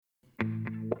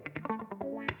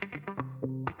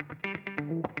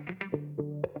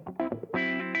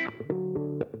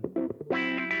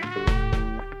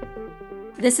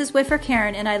This is Whiffer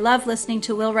Karen, and I love listening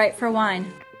to Will Write for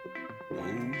Wine.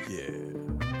 Oh, yeah.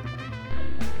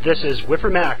 This is Whiffer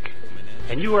Mac,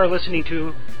 and you are listening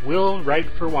to Will Write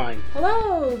for Wine.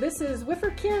 Hello, this is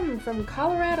Whiffer Kim from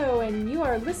Colorado, and you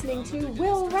are listening to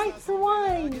Will Write for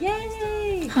Wine.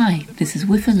 Yay! Hi, this is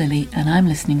Whiffer Lily, and I'm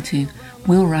listening to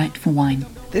Will Write for Wine.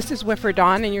 This is Whiffer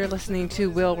Dawn, and you're listening to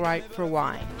Will Write for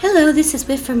Wine. Hello, this is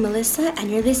Whiffer Melissa,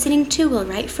 and you're listening to Will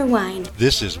Write for Wine.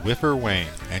 This is Whiffer Wayne,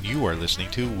 and you are listening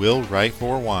to Will Write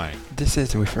for Wine. This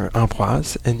is Whiffer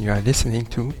Ambroise, and you are listening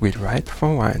to Will Write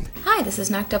for Wine. Hi, this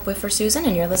is Knocked Up Whiffer Susan,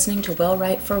 and you're listening to Will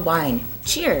Write for Wine.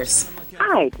 Cheers!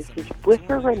 Hi, this is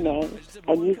Whiffer Renee,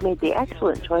 and you've made the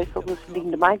excellent choice of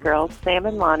listening to my girls, Sam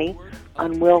and Lonnie,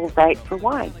 on Will Write for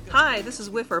Wine. Hi, this is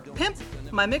Whiffer Pimp,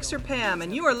 my mixer Pam,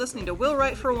 and you are listening to Will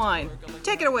Write for Wine.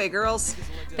 Take it away, girls.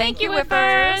 Thank you,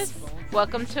 Whiffers.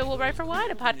 Welcome to Will Write for Wine,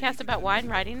 a podcast about wine,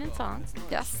 writing, and songs.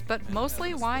 Yes, but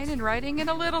mostly wine and writing and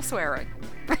a little swearing.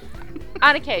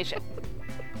 On occasion.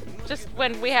 Just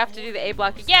when we have to do the A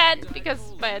block again because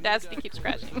my Audacity keeps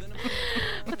crashing.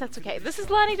 But that's okay. This is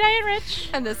Lonnie Diane Rich.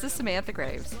 And this is Samantha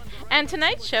Graves. And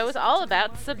tonight's show is all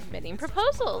about submitting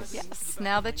proposals. Yes.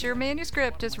 Now that your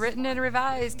manuscript is written and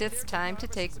revised, it's time to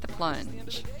take the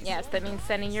plunge. Yes, that means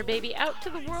sending your baby out to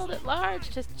the world at large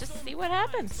to just see what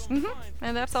happens. Mm-hmm.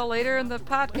 And that's all later in the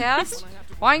podcast.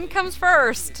 Wine comes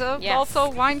first. Yes.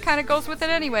 Also, wine kind of goes with it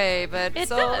anyway, but it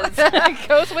does. It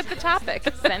goes with the topic.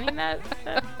 Sending that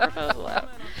proposal out.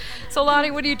 So, Lonnie,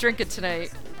 what are you drinking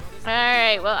tonight? All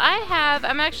right. Well,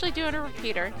 I'm actually doing a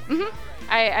repeater. Mm-hmm.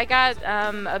 I got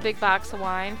a big box of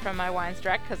wine from my Wines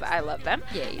Direct because I love them.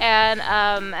 Yay. And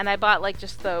I bought like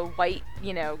just the white,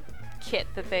 kit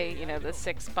that they, the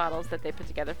 6 bottles that they put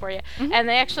together for you. Mm-hmm. And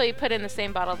they actually put in the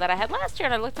same bottle that I had last year,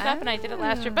 and I looked it up and I did it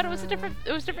last year, but it was different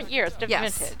years,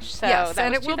 different vintage. So yes, that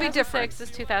and was it will be different. 2006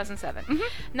 is 2007. Mm-hmm.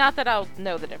 Not that I'll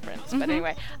know the difference, mm-hmm. but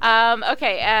anyway.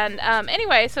 Okay, and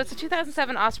anyway, so it's a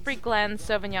 2007 Osprey Glen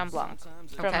Sauvignon Blanc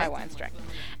from my Wines Direct.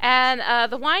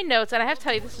 And the wine notes, and I have to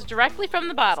tell you, this is directly from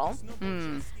the bottle.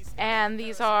 And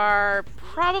these are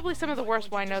probably some of the worst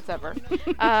wine notes ever.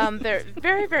 They're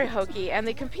very, very hokey, and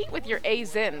they compete with your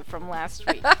A-Zin from last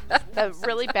week. The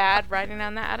really bad writing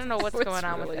on that. I don't know what's going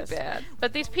on with this. Bad.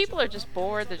 But these people are just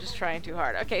bored. They're just trying too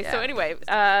hard. Okay, yeah. So anyway,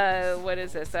 what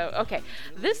is this? So, okay,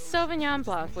 this Sauvignon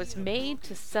Blanc was made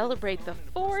to celebrate the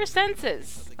 4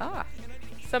 senses.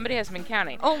 Somebody has been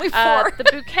counting. Only 4. The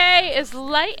bouquet is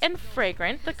light and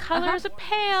fragrant. The color is a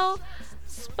pale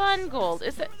spun gold.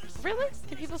 Is it really?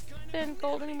 Do people spin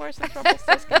gold anymore since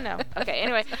Rumpelstiltskin? No. Okay.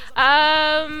 Anyway,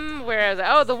 where is it?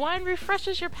 Oh, the wine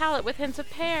refreshes your palate with hints of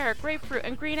pear, grapefruit,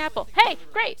 and green apple. Hey,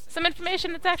 great! Some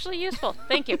information that's actually useful.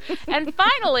 Thank you. And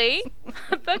finally,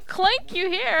 the clink you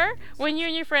hear when you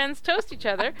and your friends toast each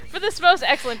other for this most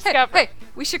excellent discovery. Hey,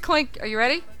 we should clink. Are you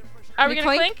ready? Are we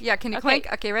gonna clink? Yeah. Can you clink?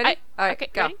 Okay. Ready? All right. Okay.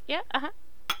 Go. Ready? Yeah.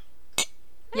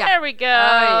 Yeah. There we go. Oh,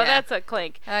 yeah. That's a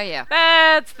clink. Oh, yeah.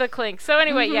 That's the clink. So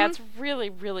anyway, yeah, it's really,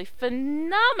 really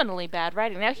phenomenally bad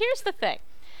writing. Now, here's the thing.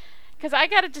 Because I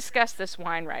got to discuss this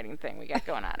wine writing thing we got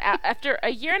going on. After a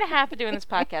year and a half of doing this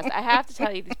podcast, I have to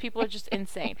tell you, these people are just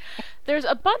insane. There's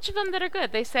a bunch of them that are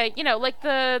good. They say, like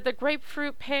the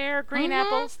grapefruit, pear, green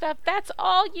apple stuff, that's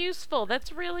all useful.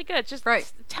 That's really good. Just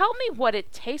tell me what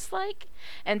it tastes like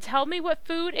and tell me what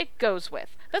food it goes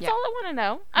with. That's all I want to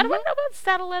know. I don't want to know about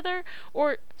saddle leather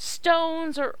or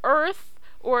stones or earth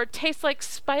or tastes like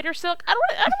spider silk. I don't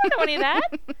want to know any of that.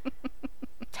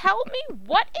 Tell me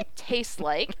what it tastes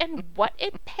like and what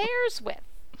it pairs with.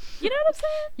 You know what I'm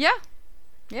saying? Yeah.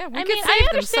 Yeah, we could save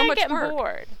I them so much getting work.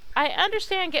 bored. I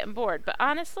understand getting bored, but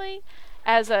honestly,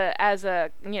 as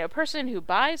a person who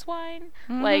buys wine,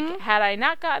 like had I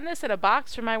not gotten this in a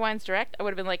box from my Wines Direct, I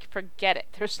would have been like, forget it.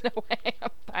 There's no way I'm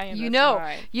buying this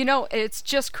wine. It's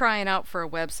just crying out for a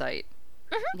website.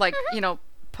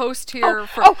 Post here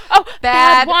for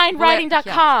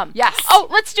badwinewriting.com. Yes. Oh,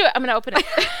 let's do it. I'm going to open it.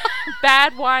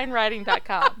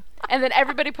 badwinewriting.com. And then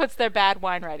everybody puts their bad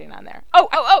wine writing on there.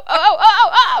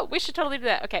 Oh. We should totally do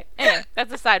that. Okay. Anyway,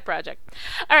 that's a side project.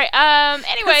 All right.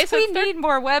 Anyway, so we need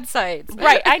more websites.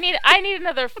 Right. I need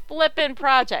another flippin'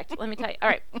 project. Let me tell you. All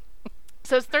right.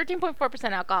 So it's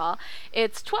 13.4% alcohol.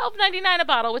 It's $12.99 a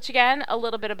bottle, which again, a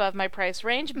little bit above my price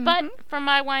range. But from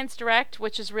my Wines Direct,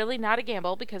 which is really not a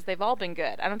gamble because they've all been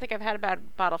good. I don't think I've had a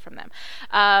bad bottle from them.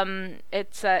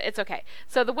 It's okay.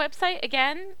 So the website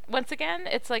once again,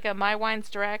 it's like a My Wines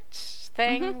Direct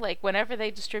thing. Like whenever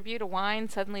they distribute a wine,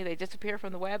 suddenly they disappear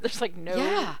from the web. There's like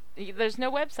there's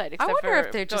no website except I wonder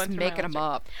if they're going just through making them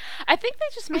up. I think they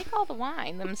just make all the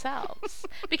wine themselves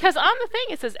because on the thing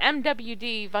it says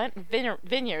MWD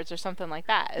Vineyards or something like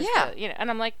that. Yeah. And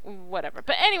I'm like, whatever.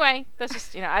 But anyway, that's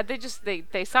just,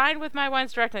 they signed with my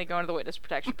Wines Direct and they go into the witness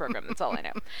protection program. That's all I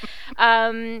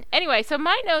know. Anyway, so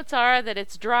my notes are that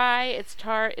it's dry, it's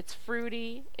tart, it's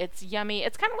fruity, it's yummy.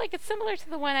 It's kind of like, it's similar to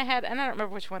the one I had, and I don't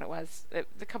remember which one it was,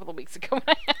 a couple of weeks ago when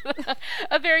I had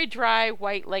a very dry,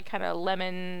 white, like kind of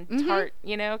lemon tart,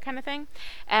 kind of thing.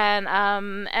 And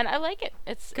I like it.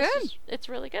 It's good. It's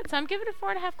really good. So I'm giving it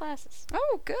 4.5 glasses.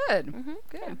 Oh, good.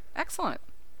 Good. Excellent.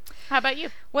 How about you?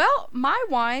 Well, my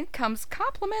wine comes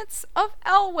compliments of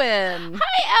Elwin.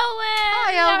 Hi, Elwin.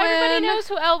 Hi, Elwin. Now everybody knows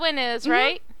who Elwin is,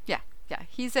 right? Yeah.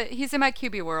 He's in my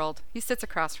QB world. He sits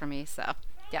across from me, so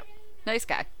yep. Nice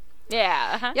guy.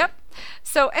 Yeah. Uh-huh. Yep.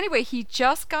 So anyway, he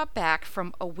just got back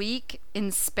from a week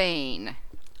in Spain.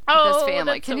 With his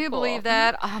family. That's Can so you cool. believe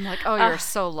that? Oh, I'm like, you're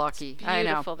so lucky. I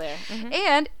know. Beautiful there.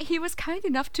 And he was kind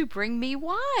enough to bring me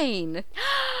wine.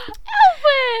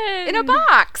 Elwin! In a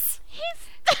box. He's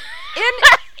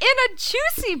in a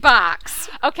juicy box.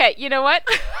 Okay, you know what?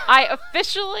 I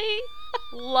officially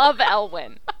love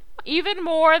Elwin. Even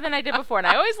more than I did before. And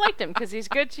I always liked him because he's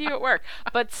good to you at work.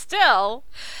 But still,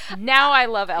 now I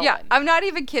love Elwin. Yeah, I'm not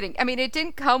even kidding. I mean, it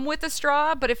didn't come with a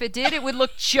straw, but if it did, it would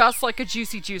look just like a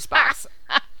juicy juice box.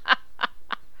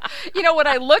 When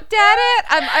I looked at it,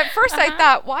 at first I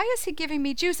thought, why is he giving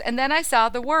me juice? And then I saw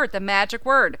the magic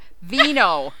word,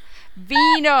 vino.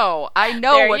 Vino. I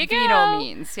know what vino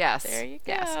means. Yes. There you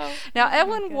go. Yes. Now,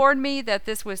 Elwin warned me that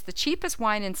this was the cheapest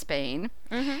wine in Spain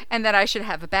and that I should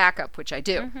have a backup, which I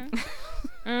do.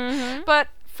 But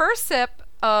first sip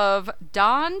of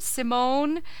Don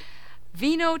Simone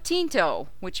Vino Tinto,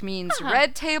 which means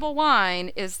red table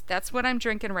wine, that's what I'm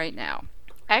drinking right now.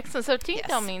 Excellent. So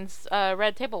Tinto means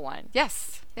red table wine.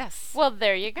 Yes. Well,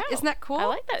 there you go. Isn't that cool? I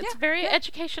like that. It's a very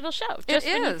educational show. Just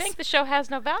it when is. you think the show has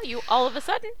no value, all of a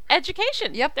sudden,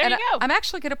 education. Yep. There and you go. I'm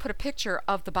actually going to put a picture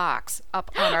of the box up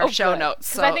on our show notes.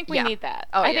 So I think we need that.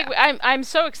 Oh, I think I'm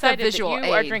so excited that you visual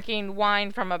are aid. Drinking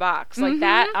wine from a box. Like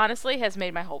that, honestly, has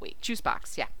made my whole week. Juice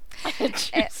box, yeah.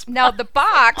 Juice now the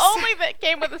box. Only that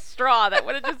came with a straw. That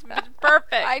would have just been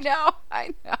perfect. I know.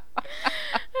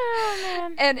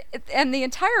 Oh, man. And the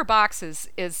entire box is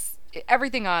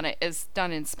everything on it is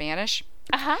done in Spanish.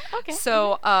 Okay.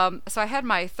 So so I had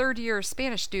my third-year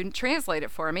Spanish student translate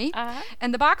it for me.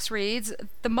 And the box reads,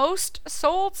 "The most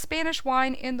sold Spanish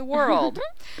wine in the world.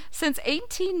 Since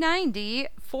 1890,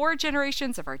 4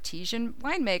 generations of artesian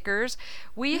winemakers,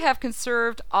 we have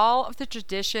conserved all of the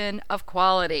tradition of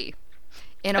quality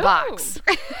in a box."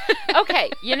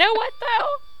 Okay, you know what,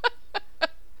 though?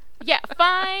 Yeah,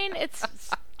 fine. It's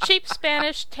cheap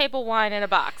Spanish table wine in a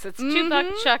box. It's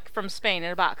 $2 chuck from Spain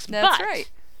in a box. That's but right.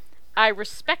 I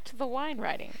respect the wine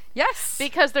writing. Yes.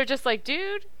 Because they're just like,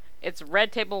 dude, it's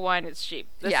red table wine, it's cheap.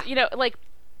 This,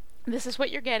 this is what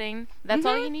you're getting. That's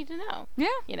all you need to know.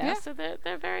 Yeah. So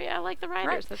they're very, I like the writers.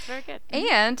 Right. That's very good.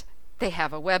 And they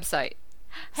have a website.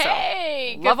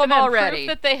 Hey, so, love them already. Proof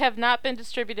that they have not been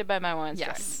distributed by my wine store.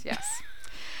 Yes.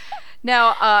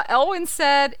 Now, Elwin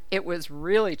said it was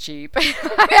really cheap.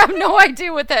 I have no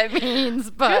idea what that means,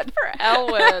 but... Good for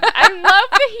Elwin. I love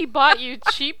that he bought you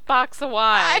cheap box of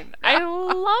wine. I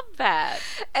love that.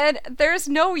 And there's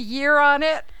no year on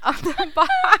it, on the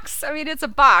box. I mean, it's a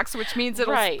box, which means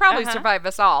it'll probably survive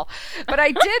us all. But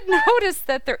I did notice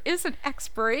that there is an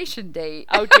expiration date.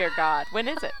 Oh, dear God. When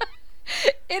is it?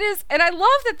 It is, and I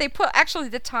love that they put actually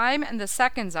the time and the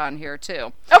seconds on here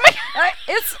too. Oh my God!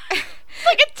 It's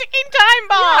like a ticking time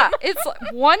bomb. Yeah, it's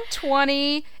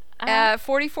 1:20,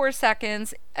 44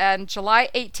 seconds, and July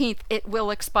 18th it will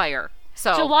expire.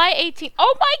 So July 18th.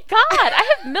 Oh my God!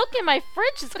 I have milk in my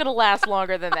fridge that's gonna last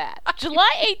longer than that.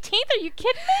 July 18th? Are you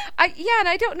kidding me? Yeah, and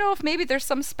I don't know if maybe there's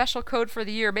some special code for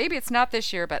the year. Maybe it's not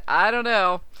this year, but I don't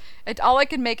know. All I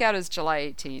can make out is July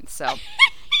 18th. So.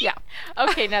 Yeah.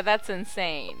 Okay, now that's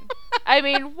insane. I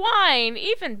mean, wine,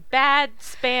 even bad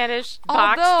Spanish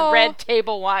boxed red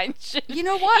table wine. You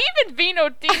know what? Even Vino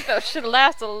Tinto should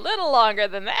last a little longer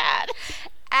than that.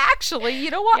 Actually,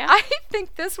 you know what? Yeah. I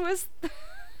think this was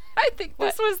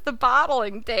the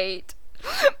bottling date.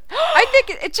 I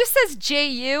think it just says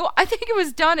JU. I think it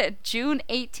was done at June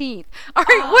 18th. All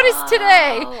right, what is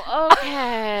today?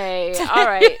 Okay. All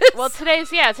right. Well,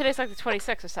 today's like the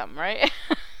 26th or something, right?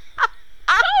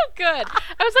 Oh, good.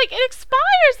 I was like, it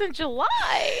expires in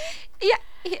July. Yeah,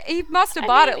 he must have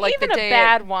bought it like the day. Even a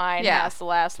bad wine has to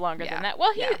last longer than that.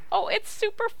 Well, it's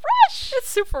super fresh. It's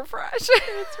super fresh.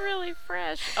 It's really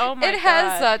fresh. Oh my God. It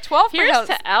has 12%. Here's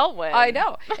to Elwin. I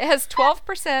know. It has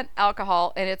 12%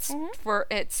 alcohol, and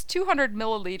it's 200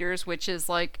 milliliters, which is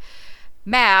like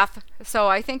math, so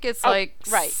I think it's like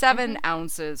right. 7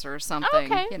 ounces or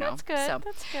something. Okay, you know, that's good. So.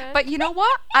 That's good. But you know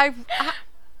what?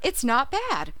 It's not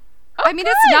bad. Oh, I mean,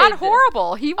 it's not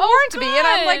horrible. He warned me, and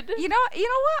I'm like, good. you know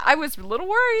what? I was a little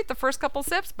worried the first couple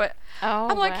sips, but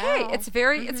I'm like, hey, it's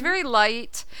very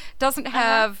light. Doesn't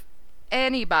have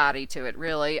any body to it,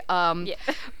 really.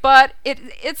 But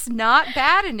it's not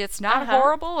bad, and it's not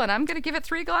horrible, and I'm gonna give it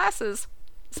 3 glasses.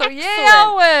 So yay,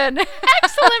 Elwyn!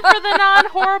 Excellent for the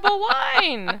non-horrible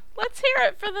wine. Let's hear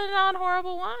it for the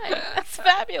non-horrible wine. That's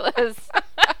fabulous.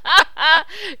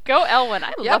 Go, Elwyn.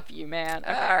 I love you, man.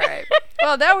 Okay. All right.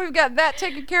 Well, now we've got that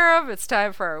taken care of. It's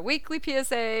time for our weekly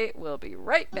PSA. We'll be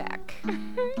right back.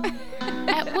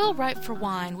 At Will Write for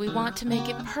Wine, we want to make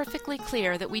it perfectly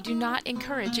clear that we do not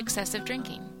encourage excessive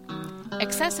drinking.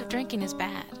 Excessive drinking is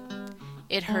bad.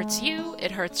 It hurts you, it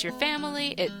hurts your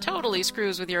family, it totally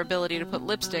screws with your ability to put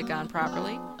lipstick on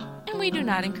properly, and we do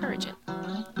not encourage it.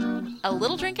 A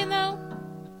little drinking, though?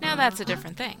 Now that's a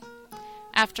different thing.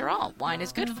 After all, wine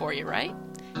is good for you, right?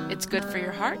 It's good for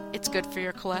your heart, it's good for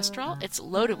your cholesterol, it's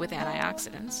loaded with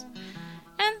antioxidants.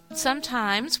 And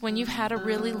sometimes when you've had a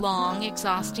really long,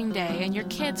 exhausting day and your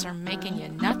kids are making you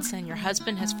nuts and your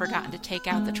husband has forgotten to take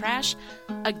out the trash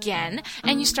again,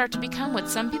 and you start to become what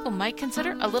some people might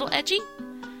consider a little edgy,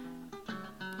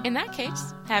 in that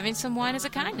case, having some wine is a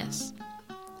kindness.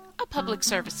 A public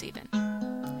service, even.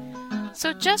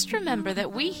 So just remember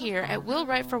that we here at Will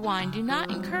Write for Wine do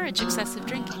not encourage excessive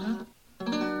drinking.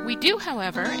 We do,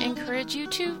 however, encourage you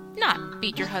to not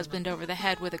beat your husband over the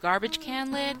head with a garbage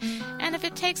can lid, and if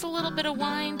it takes a little bit of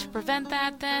wine to prevent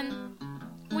that, then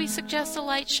we suggest a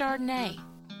light Chardonnay.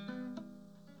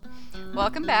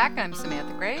 Welcome back. I'm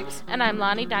Samantha Graves. And I'm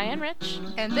Lonnie Diane Rich.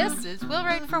 And this is Will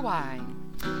Write for Wine.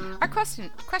 Our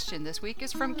question this week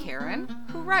is from Karen,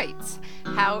 who writes,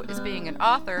 how is being an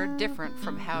author different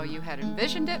from how you had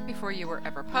envisioned it before you were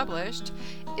ever published?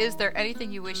 Is there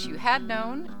anything you wish you had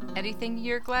known? Anything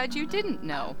you're glad you didn't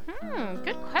know?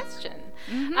 Good question.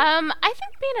 I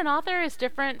think being an author is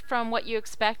different from what you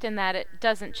expect in that it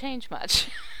doesn't change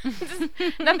much.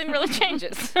 Nothing really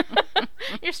changes.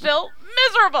 You're still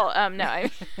miserable. No, I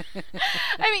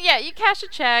mean, yeah, you cash a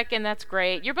check and that's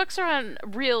great. Your books are on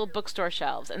real bookstore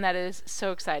shelves, and that is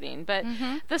so exciting. But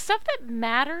the stuff that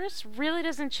matters really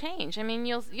doesn't change. I mean,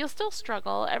 you'll still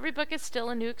struggle. Every book is still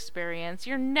a new experience.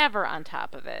 You're never on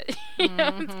top of it. You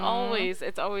know,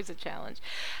 it's always a challenge.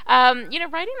 You know,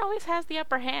 writing always has the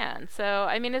upper hand. So,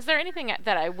 I mean, is there anything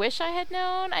that I wish I had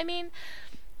known? I mean,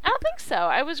 I don't think so.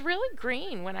 I was really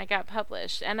green when I got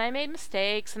published, and I made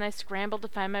mistakes, and I scrambled to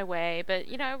find my way, but,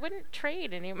 you know, I wouldn't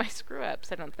trade any of my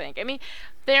screw-ups, I don't think. I mean,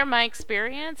 they're my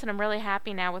experience, and I'm really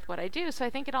happy now with what I do, so I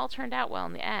think it all turned out well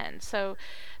in the end. So,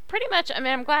 pretty much, I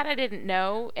mean, I'm glad I didn't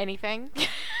know anything.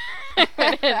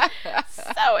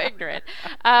 So ignorant.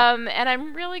 And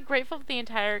I'm really grateful for the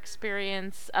entire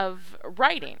experience of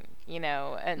writing. You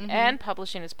know, and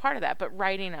publishing is part of that, but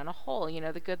writing on a whole, you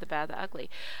know, the good, the bad, the ugly.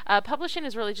 Publishing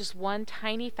is really just one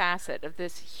tiny facet of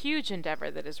this huge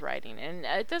endeavor that is writing, and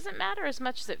it doesn't matter as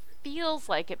much as it feels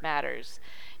like it matters,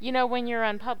 you know, when you're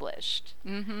unpublished.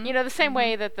 You know, the same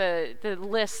way that the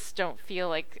lists don't feel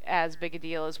like as big a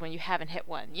deal as when you haven't hit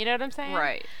one. You know what I'm saying?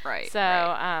 Right.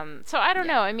 So, so I don't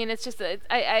know. I mean, it's just,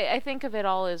 I think of it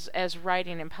all as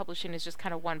writing, and publishing is just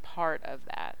kind of one part of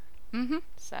that.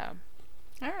 So...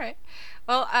 All right.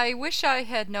 Well, I wish I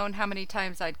had known how many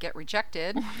times I'd get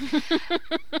rejected.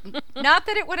 Not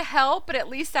that it would help, but at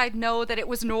least I'd know that it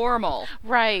was normal.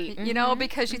 Right. You know,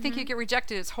 because you think you get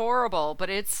rejected, it's horrible,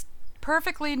 but it's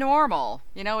perfectly normal.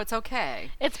 You know, it's okay.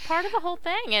 It's part of the whole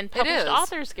thing, and published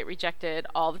authors get rejected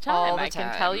all the time. I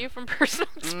can tell you from personal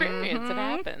experience it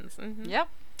happens. Yep.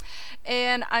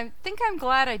 And I think I'm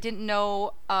glad I didn't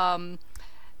know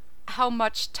how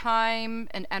much time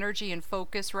and energy and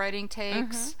focus writing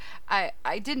takes.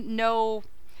 I didn't know.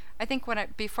 I think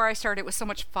before I started, it was so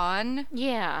much fun.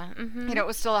 Yeah. You know, it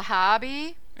was still a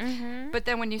hobby. But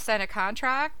then when you sign a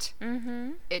contract,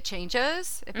 it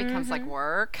changes. It becomes like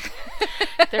work.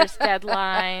 There's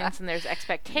deadlines and there's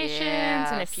expectations,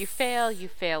 and if you fail, you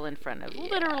fail in front of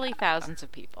literally thousands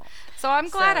of people. So I'm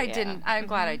glad I didn't. I'm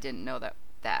glad I didn't know that.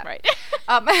 Right.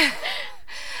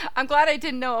 I'm glad I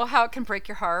didn't know how it can break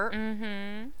your heart.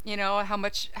 You know,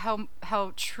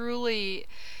 how truly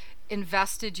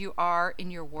invested you are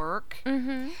in your work.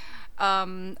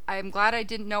 I'm glad I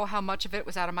didn't know how much of it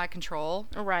was out of my control.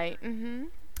 Right.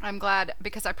 I'm glad,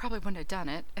 because I probably wouldn't have done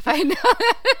it if I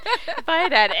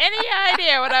had had any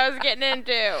idea what I was getting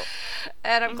into.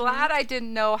 And I'm glad I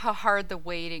didn't know how hard the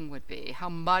waiting would be, how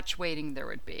much waiting there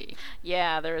would be.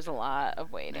 Yeah, there's a lot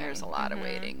of waiting. There's a lot of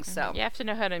waiting. So you have to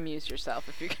know how to amuse yourself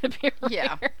if you're going to be a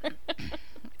writer. Yeah.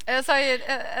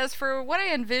 As for what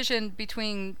I envisioned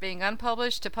between being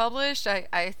unpublished to published,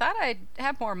 I thought I'd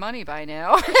have more money by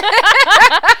now.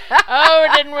 Oh,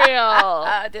 didn't we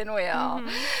all? Didn't we all?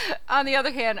 On the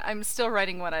other hand, I'm still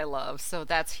writing what I love, so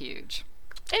that's huge.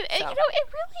 It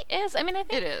really is. I mean, I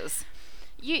think it is.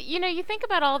 You think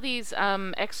about all these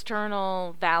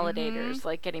external validators,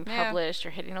 like getting published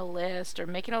or hitting a list or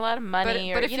making a lot of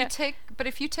money. But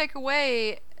if you take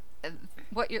away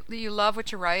what you love,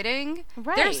 what you're writing,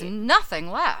 there's nothing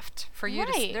left for you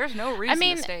to. There's no reason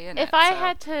to stay in it. If I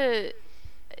had to,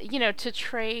 to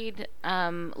trade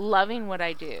loving what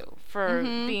I do for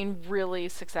being really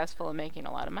successful and making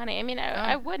a lot of money, I mean,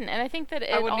 I wouldn't. And I think that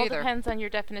it all depends on your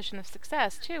definition of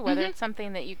success too. Whether it's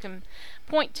something that you can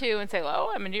point to and say,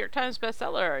 "Oh, I'm a New York Times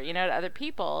bestseller," to other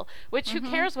people. Which who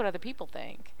cares what other people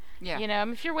think? Yeah. I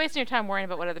mean, if you're wasting your time worrying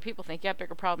about what other people think, you have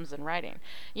bigger problems than writing,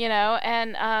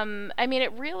 and I mean,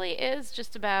 it really is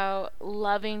just about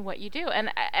loving what you do. And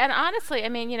honestly, I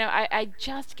mean, I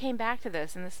just came back to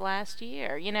this in this last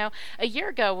year. A year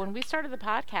ago when we started the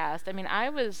podcast, I mean, I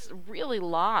was really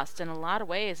lost in a lot of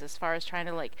ways as far as trying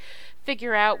to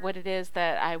figure out what it is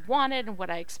that I wanted and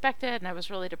what I expected, and I was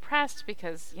really depressed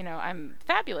because I'm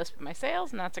fabulous with my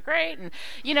sales and that's great, and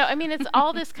I mean, it's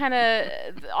all this kind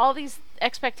of all these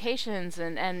expectations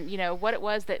and what it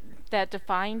was that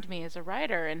defined me as a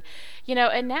writer, and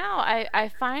and now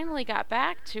I finally got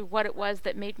back to what it was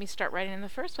that made me start writing in the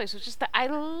first place, which is that I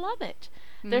love it.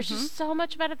 There's just so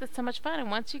much about it that's so much fun,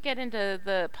 and once you get into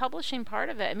the publishing part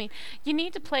of it, I mean, you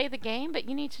need to play the game, but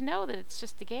you need to know that it's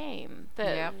just a game.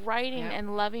 That writing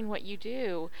and loving what you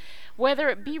do, whether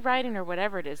it be writing or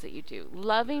whatever it is that you do,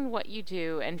 loving what you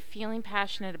do and feeling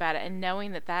passionate about it and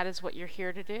knowing that that is what you're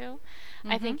here to do,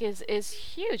 I think is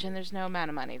huge, and there's no amount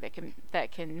of money that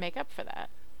can make up for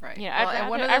that. Right.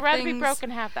 I'd rather be broke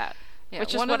and have that,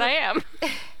 which is what I am.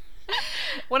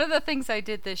 One of the things I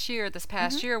did this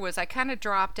past year, was I kind of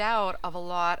dropped out of a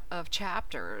lot of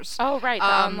chapters. Oh, right, the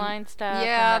online stuff.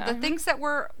 Yeah, the things that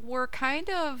were kind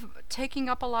of taking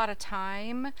up a lot of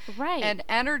time and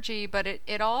energy, but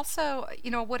it also,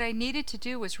 what I needed to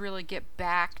do was really get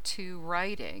back to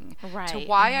writing, to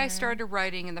why I started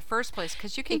writing in the first place,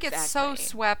 because you can get so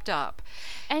swept up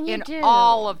in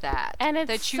all of that, and it's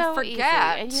that you so forget.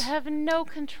 Easy, and you have no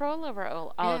control over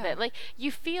all of it. Like,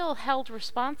 you feel held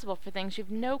responsible for things you've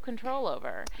no control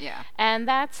over. Yeah. And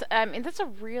that's a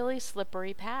really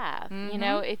slippery path.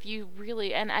 If you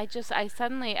really, and I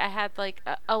suddenly had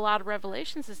a lot of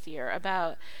revelations this year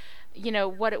about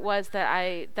what it was that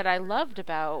I loved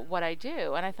about what I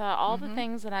do, and I thought all the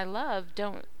things that I love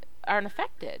aren't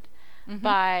affected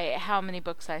by how many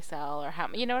books I sell or how,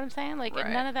 you know what I'm saying?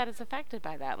 None of that is affected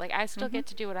by that. I still get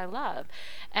to do what I love,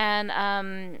 and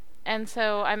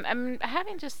so I'm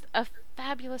having just a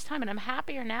fabulous time, and I'm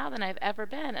happier now than I've ever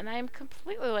been, and I'm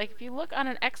completely, if you look on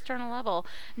an external level,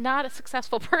 not a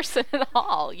successful person at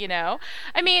all.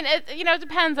 I mean, it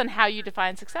depends on how you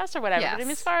define success or whatever. But I mean,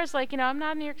 as far as I'm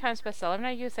not a New York Times bestseller, I'm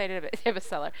not a USA Today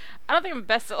bestseller. I don't think I'm a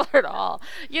bestseller at all.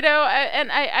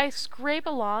 I scrape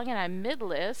along, and I'm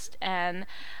mid-list, and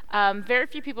very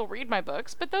few people read my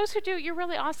books, but those who do, you're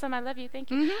really awesome. I love you. Thank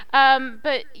you.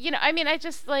 But I mean, I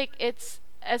just it's.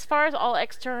 As far as all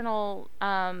external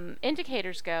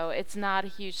indicators go, it's not a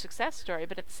huge success story,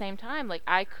 but at the same time,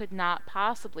 I could not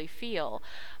possibly feel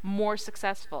more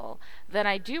successful than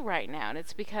I do right now, and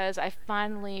it's because I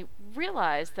finally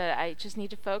realized that I just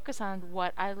need to focus on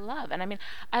what I love. And I mean,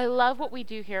 I love what we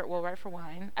do here at Will Write for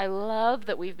Wine. I love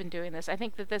that we've been doing this. I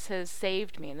think that this has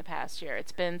saved me in the past year.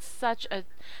 It's been such a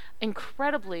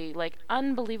incredibly,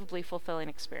 unbelievably fulfilling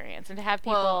experience, and to have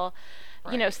people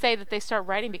say that they start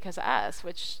writing because of us,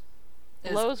 which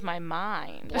blows my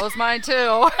mind. Blows mine too.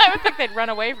 I would think they'd run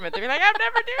away from it. They'd be like, I'm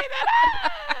never doing that.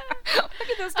 Look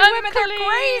at those two women, they're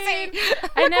crazy.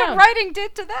 I know. Look what writing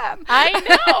did to them.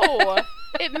 I know.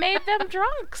 It made them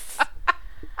drunks.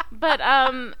 But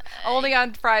only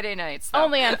on Friday nights, though.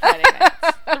 Only on Friday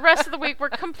nights. The rest of the week we're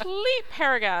complete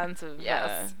paragons of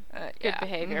good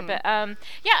behavior. But I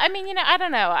mean, I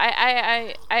don't know.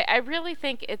 I really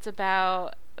think it's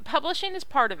about publishing is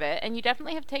part of it, and you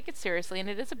definitely have to take it seriously, and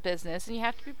it is a business, and you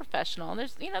have to be professional, and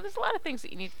there's a lot of things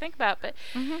that you need to think about, but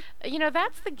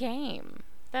that's the game.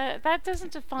 That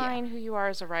doesn't define who you are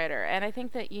as a writer, and I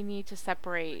think that you need to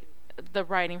separate the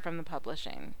writing from the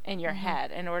publishing in your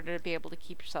head in order to be able to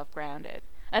keep yourself grounded.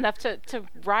 enough to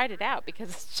ride it out,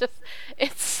 because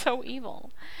it's so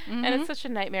evil. And it's such a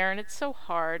nightmare, and it's so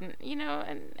hard, and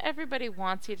and everybody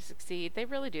wants you to succeed. They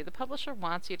really do. The publisher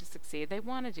wants you to succeed. They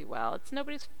want to do well. It's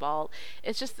nobody's fault.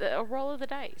 It's just a roll of the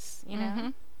dice,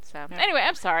 So anyway,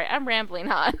 I'm sorry, I'm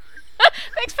rambling on.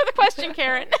 Thanks for the question,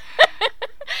 Karen.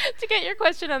 To get your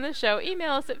question on the show,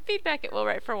 email us at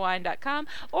feedback@willwriteforwine.com,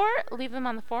 or leave them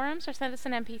on the forums, or send us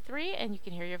an MP3, and you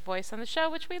can hear your voice on the show,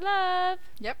 which we love.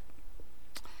 Yep.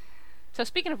 So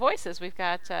speaking of voices, we've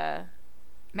got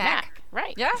Mac.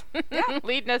 Right. Yeah.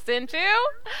 Leading us into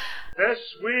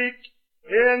This Week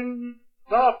in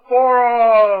the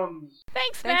Forums.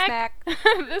 Thanks, Mac.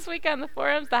 This week on the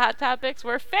forums, the hot topics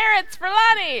were ferrets for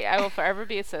Lonnie. I will forever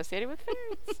be associated with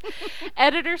ferrets.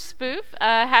 Editor spoof,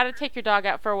 how to take your dog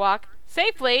out for a walk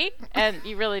safely, and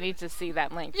you really need to see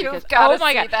that link. You've got to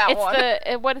see God, that it's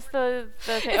one. What is the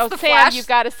thing? It's the Sam, flash. you've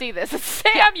got to see this.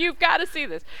 Sam, you've got to see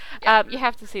this. You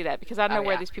have to see that, because I don't know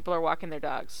where yeah. these people are walking their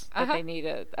dogs. That they need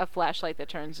a flashlight that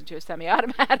turns into a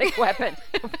semi-automatic weapon.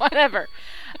 Whatever.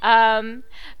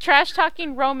 Trash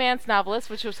talking romance novelist,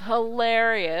 which was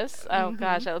hilarious. Oh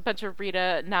gosh, a bunch of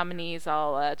Rita nominees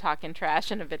all talking trash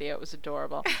in a video. It was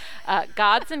adorable.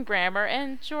 Gods and Grammar,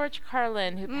 and George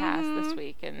Carlin, who passed this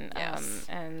week, and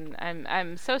and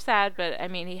I'm so sad, but I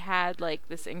mean, he had like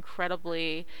this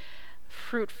incredibly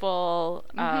fruitful,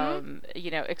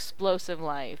 explosive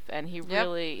life, and he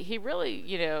really,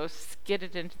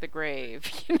 skidded into the grave.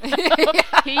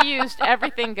 He used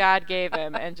everything God gave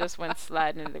him and just went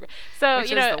sliding into the grave. So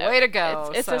Which is the way to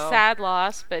go. It's a sad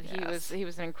loss, but he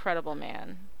was an incredible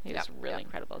man. He was really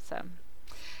incredible. So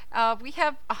we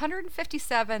have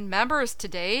 157 members to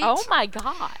date. Oh my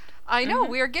God. I know.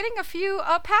 We are getting a few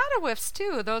Padawiffs,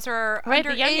 too. Those are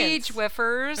underage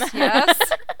whiffers. Yes.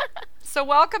 So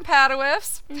welcome,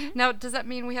 Padawiffs. Now, does that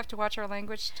mean we have to watch our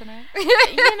language tonight?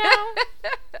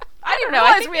 I didn't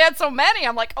realize we had so many.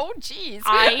 I'm like, oh, geez.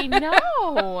 I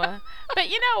know. But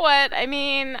you know what? I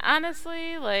mean,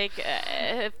 honestly, like,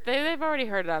 if they've already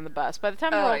heard it on the bus. By the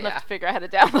time they're old enough to figure out how to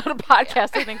download a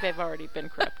podcast, I think they've already been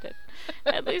corrupted.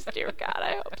 At least, dear God,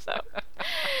 I hope so.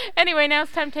 Anyway, now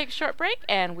it's time to take a short break,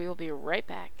 and we will be right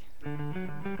back.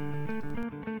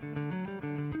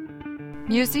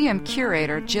 Museum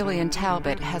curator Jillian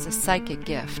Talbot has a psychic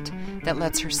gift that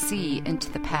lets her see into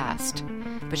the past,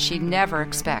 but she never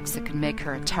expects it can make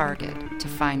her a target to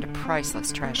find a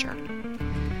priceless treasure.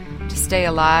 To stay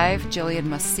alive, Jillian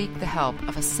must seek the help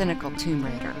of a cynical tomb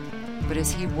raider, but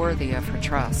is he worthy of her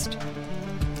trust?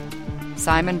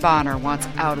 Simon Bonner wants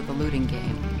out of the looting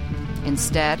game.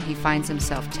 Instead, he finds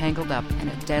himself tangled up in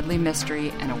a deadly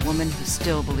mystery and a woman who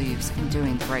still believes in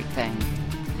doing the right thing.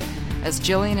 As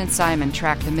Jillian and Simon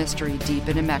track the mystery deep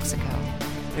into Mexico,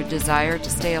 their desire to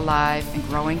stay alive and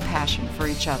growing passion for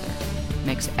each other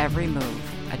makes every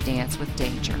move a dance with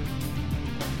danger.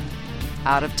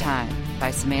 Out of Time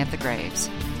by Samantha Graves.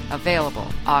 Available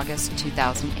August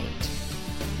 2008.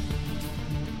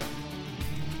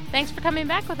 Thanks for coming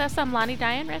back with us. I'm Lonnie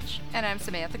Diane Rich. And I'm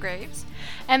Samantha Graves.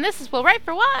 And this is Will Write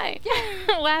for Wine.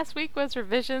 Last week was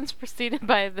revisions preceded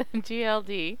by the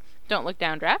GLD, Don't Look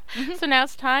Down draft. So now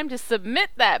it's time to submit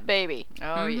that baby.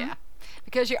 Oh, yeah.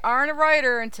 Because you aren't a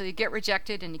writer until you get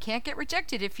rejected, and you can't get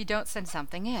rejected if you don't send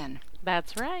something in.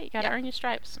 That's right. You got to earn your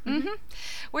stripes.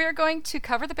 We are going to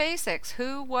cover the basics: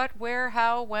 who, what, where,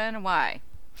 how, when, and why.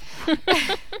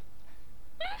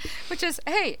 Which is,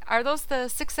 hey, are those the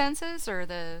six senses or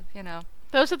the,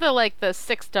 Those are the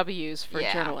 6 W's for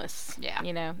journalists.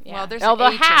 Yeah. Well, there's although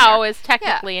an H how is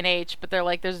technically an H, but they're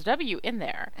like, there's a W in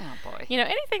there. Oh, boy.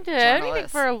 Anything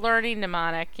for a learning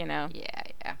mnemonic, Yeah.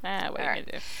 What are you going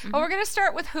to do? Well, we're going to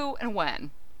start with who and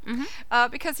when.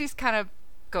 Because these kind of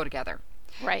go together.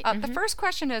 Right. The first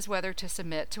question is whether to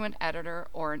submit to an editor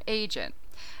or an agent.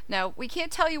 Now, we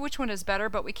can't tell you which one is better,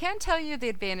 but we can tell you the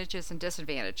advantages and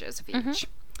disadvantages of each.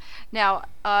 Now,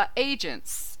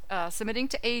 agents, submitting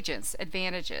to agents,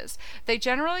 advantages. They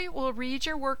generally will read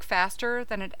your work faster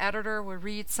than an editor would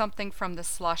read something from the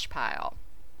slush pile.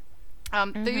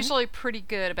 They're usually pretty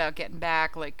good about getting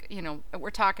back,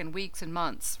 we're talking weeks and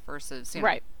months versus,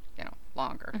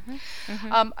 longer.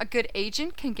 A good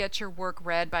agent can get your work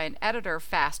read by an editor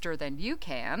faster than you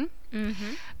can.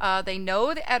 They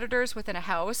know the editors within a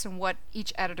house and what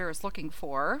each editor is looking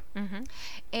for.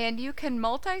 And you can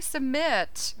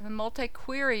multi-submit and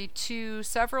multi-query to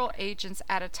several agents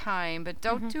at a time, but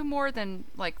don't do more than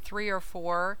 3 or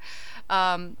 4.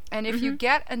 And if you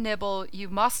get a nibble, you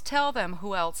must tell them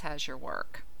who else has your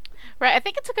work. Right. I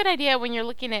think it's a good idea when you're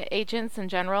looking at agents in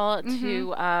general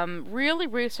to really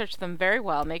research them very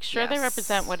well. Make sure they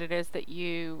represent what it is that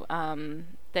you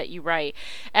that you write,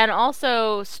 and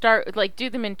also start do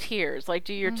them in tiers. Like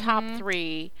do your top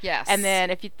 3, yes, and then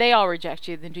if they all reject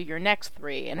you, then do your next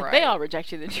 3, and if they all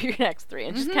reject you, then do your next 3,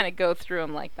 and just kind of go through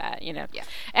them like that, Yeah.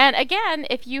 And again,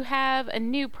 if you have a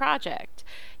new project,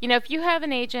 if you have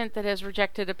an agent that has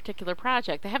rejected a particular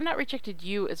project, they have not rejected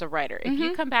you as a writer. If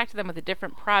you come back to them with a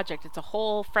different project, it's a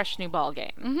whole fresh new ball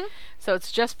game. So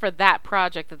it's just for that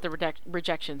project that the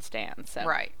rejection stands. So.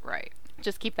 Right.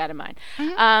 Just keep that in mind.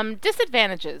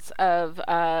 Disadvantages of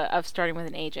starting with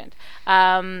an agent.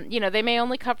 They may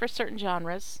only cover certain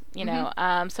genres.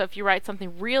 So if you write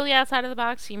something really outside of the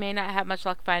box, you may not have much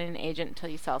luck finding an agent until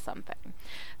you sell something.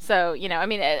 So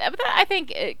I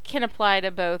think it can apply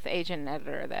to both agent and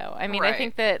editor, though. I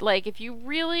think that if you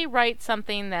really write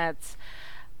something that's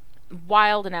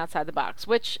wild and outside the box,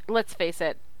 which let's face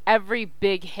it, every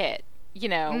big hit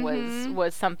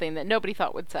was something that nobody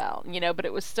thought would sell, but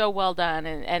it was so well done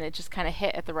and it just kind of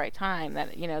hit at the right time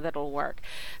that, that'll work.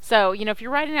 So, if you're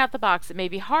writing out the box, it may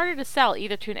be harder to sell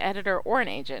either to an editor or an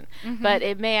agent, but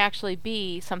it may actually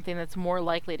be something that's more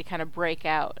likely to kind of break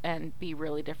out and be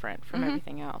really different from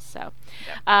everything else. So,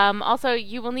 also,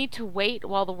 you will need to wait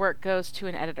while the work goes to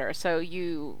an editor. So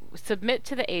you submit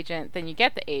to the agent, then you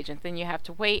get the agent, then you have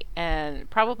to wait and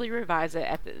probably revise it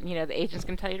at the agent's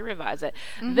going to tell you to revise it.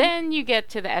 Then you get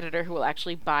to the editor who will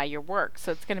actually buy your work.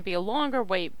 So it's going to be a longer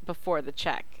wait before the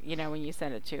check, when you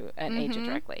send it to an agent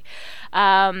directly.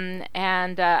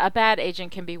 And a bad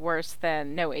agent can be worse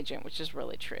than no agent, which is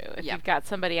really true. If you've got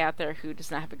somebody out there who does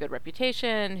not have a good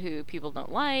reputation, who people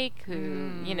don't like,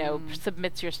 who,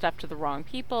 submits your stuff to the wrong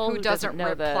people, who doesn't know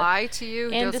reply to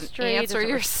you, industry, doesn't answer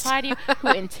your reply to you, who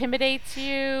intimidates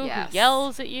you, who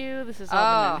yells at you. This is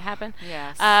all going to happen.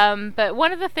 Yes. But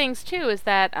one of the things, too, is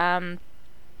that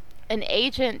an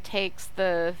agent takes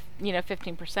the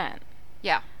 15%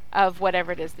 of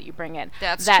whatever it is that you bring in.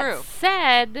 That's that true.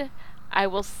 Said, I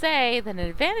will say that an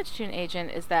advantage to an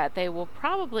agent is that they will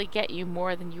probably get you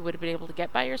more than you would have been able to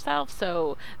get by yourself,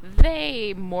 so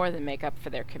they more than make up for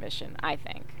their commission, I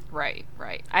think. Right.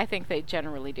 I think they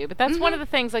generally do. But that's one of the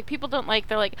things, people don't like,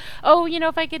 they're like, oh,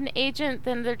 if I get an agent,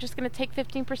 then they're just going to take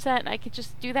 15%, and I could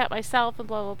just do that myself, and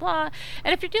blah, blah, blah.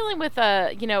 And if you're dealing with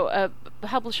a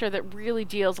publisher that really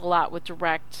deals a lot with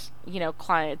direct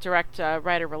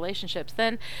writer relationships,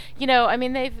 then,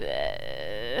 they've,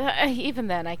 even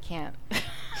then, I can't.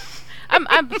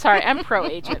 I'm sorry, I'm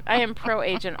pro-agent. I am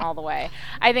pro-agent all the way.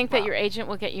 I think that your agent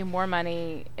will get you more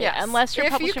money, unless you're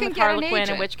publishing with Harlequin,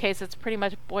 in which case it's pretty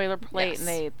much boilerplate,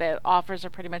 and the offers are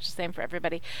pretty much the same for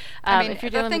everybody. If you're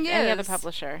dealing with any other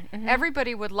publisher.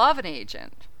 Everybody would love an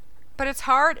agent. But it's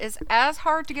as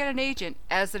hard to get an agent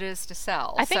as it is to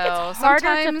sell. I think it's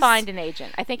harder to find an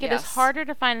agent. I think it is harder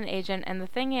to find an agent, and the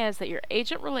thing is that your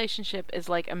agent relationship is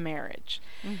like a marriage.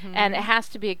 And it has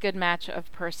to be a good match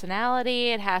of personality.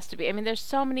 It has to be, there's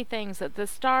so many things that the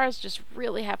stars just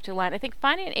really have to align. I think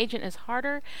finding an agent is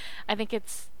harder. I think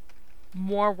it's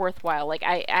more worthwhile.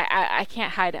 I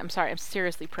can't hide it. I'm sorry. I'm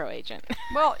seriously pro-agent.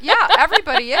 Well, yeah,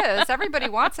 everybody is. Everybody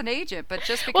wants an agent, but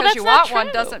just because you want one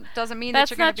doesn't mean that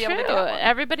you're going to be able to get one.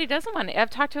 Everybody doesn't want it. I've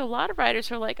talked to a lot of writers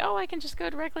who are like, oh, I can just go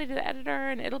directly to the editor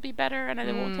and it'll be better and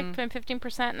it won't take them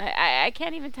 15%. And I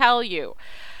can't even tell you.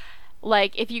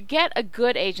 If you get a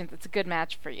good agent that's a good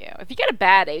match for you. If you get a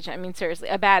bad agent, seriously,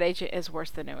 a bad agent is worse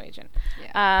than no agent.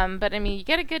 Yeah. But you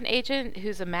get a good agent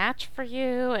who's a match for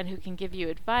you and who can give you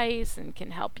advice and can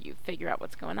help you figure out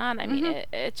what's going on.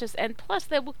 It just, and plus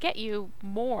they will get you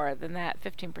more than that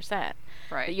 15%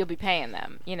 that you'll be paying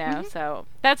them, So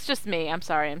that's just me. I'm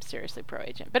sorry. I'm seriously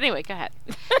pro-agent. But anyway, go ahead.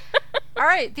 All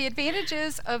right, the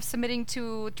advantages of submitting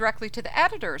directly to the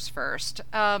editors first.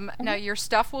 Now, your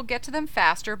stuff will get to them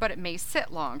faster, but it may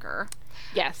sit longer.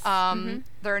 Yes.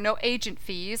 There are no agent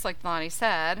fees, like Lonnie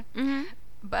said.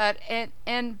 But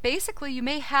and basically you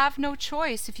may have no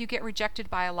choice if you get rejected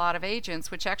by a lot of agents,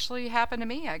 which actually happened to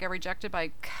me. I got rejected by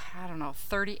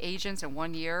 30 agents in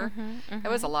 1 year. It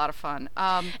was a lot of fun.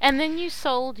 And then you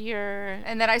sold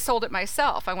and then I sold it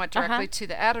myself. I went directly to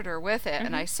the editor with it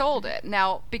and I sold it.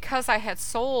 Now, because I had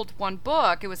sold one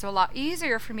book, it was a lot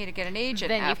easier for me to get an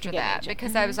agent after that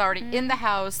because I was already in the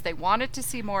house. They wanted to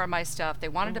see more of my stuff. They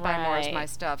wanted to buy more of my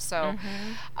stuff. So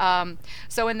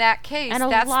so in that case,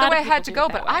 that's the way I had to go.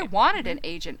 But I wanted an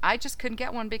agent. I just couldn't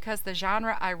get one because the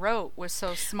genre I wrote was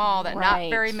so small that not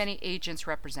very many agents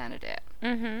represented it.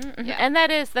 Yeah. And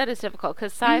that is difficult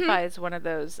because sci-fi is one of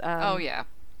those.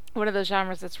 One of those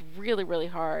genres that's really, really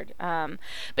hard. But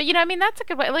that's a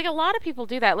good way. A lot of people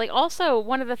do that. Also,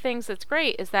 one of the things that's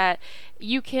great is that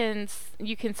you can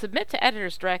submit to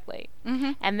editors directly,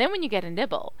 and then when you get a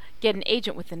nibble, get an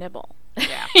agent with the nibble.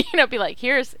 Yeah. Be like,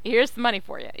 here's the money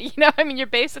for you. I mean, you're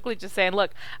basically just saying,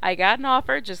 look, I got an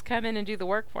offer, just come in and do the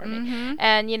work for me.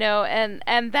 And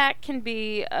and that can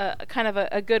be kind of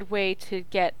a good way to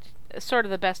get sort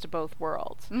of the best of both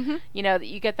worlds. That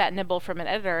you get that nibble from an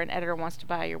editor wants to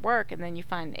buy your work, and then you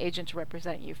find an agent to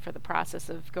represent you for the process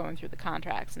of going through the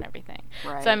contracts and everything.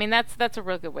 Right. So I mean, that's a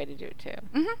real good way to do it too.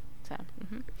 So,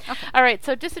 okay. All right,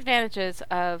 so disadvantages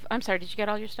of... I'm sorry, did you get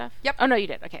all your stuff? Yep. Oh, no, you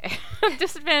did. Okay.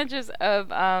 Disadvantages of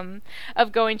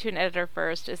going to an editor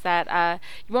first is that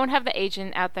you won't have the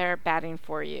agent out there batting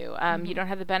for you. You don't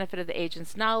have the benefit of the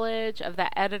agent's knowledge of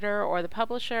that editor or the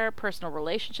publisher, personal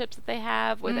relationships that they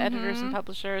have with editors and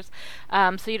publishers.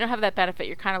 So you don't have that benefit.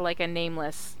 You're kind of like a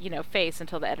nameless, face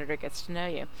until the editor gets to know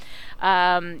you.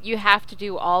 You have to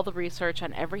do all the research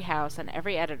on every house, on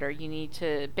every editor. You need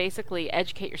to basically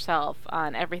educate yourself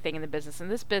on everything in the business.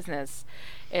 And this business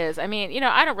is, I mean,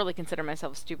 I don't really consider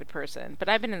myself a stupid person, but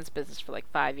I've been in this business for like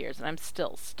 5 years and I'm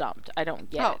still stumped. I don't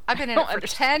get it. I've been in it for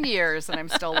 10 years and I'm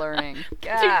still learning.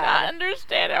 God. I do not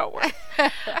understand how it works.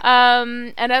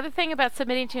 Another thing about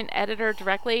submitting to an editor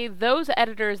directly, those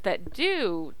editors that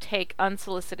do take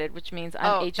unsolicited, which means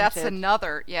unagented. Oh, that's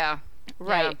another, yeah.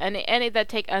 Right, and any that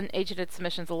take unagented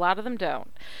submissions, a lot of them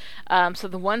don't. So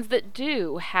the ones that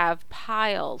do have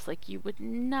piles like you would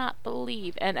not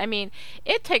believe. And I mean,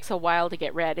 it takes a while to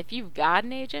get read. If you've got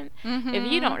an agent,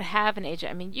 if you don't have an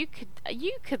agent, I mean, you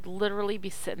could literally be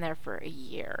sitting there for a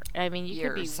year. I mean, you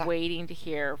could be waiting to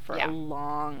hear for a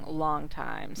long, long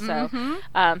time. So,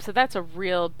 so that's a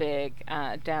real big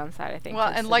downside, I think.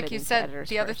 Well, and like you said,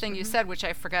 the other thing you said, which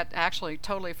I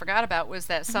totally forgot about, was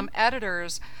that some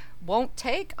editors won't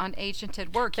take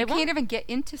unagented work. You can't even get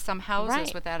into some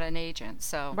houses without an agent.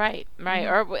 So right,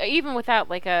 or even without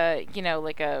like a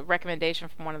recommendation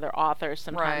from one of their authors.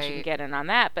 Sometimes you can get in on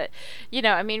that. But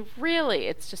I mean, really,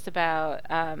 it's just about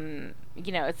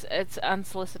it's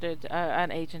unsolicited,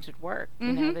 unagented work.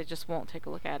 They just won't take a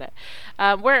look at it.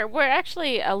 Where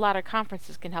actually a lot of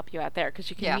conferences can help you out there, because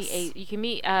you can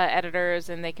meet editors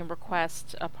and they can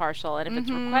request a partial, and if it's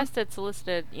requested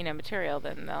solicited material,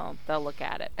 then they'll look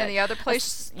at it. And the other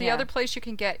place you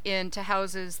can get into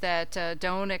houses that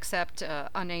don't accept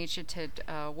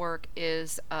unagented work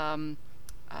is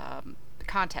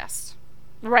contests.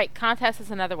 Right, contest is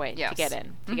another way to get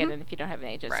in. Get in if you don't have an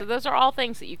agent. So those are all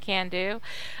things that you can do.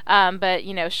 But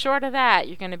short of that,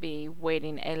 you're going to be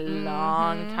waiting a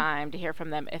long time to hear from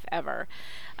them, if ever.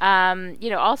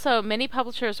 Also, many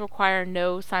publishers require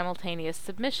no simultaneous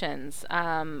submissions,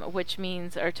 which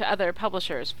means, or to other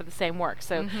publishers for the same work.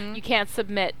 So you can't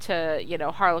submit to,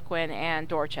 Harlequin and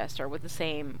Dorchester with the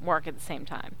same work at the same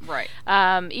time. Right.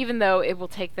 Even though it will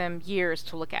take them years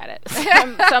to look at it.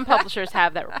 Some publishers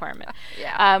have that requirement.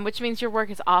 Yeah. Which means your work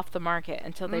is off the market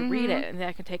until they read it, and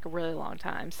that can take a really long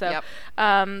time. So,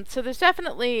 so there's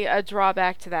definitely a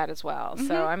drawback to that as well.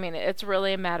 So, I mean, it's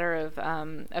really a matter of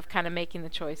kind of making the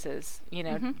choices,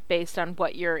 based on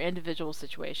what your individual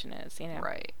situation is,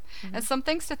 Right. And some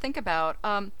things to think about.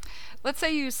 Let's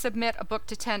say you submit a book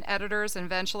to 10 editors and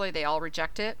eventually they all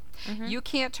reject it. You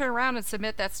can't turn around and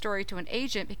submit that story to an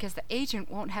agent, because the agent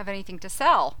won't have anything to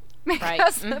sell.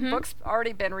 Because the book's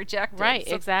already been rejected. Right,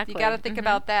 so exactly. You got to think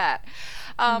about that.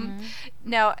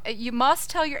 Now, you must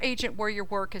tell your agent where your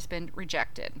work has been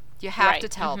rejected. You have to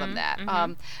tell them that.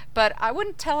 But I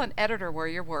wouldn't tell an editor where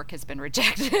your work has been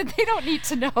rejected. They don't need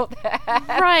to know that.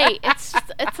 Right.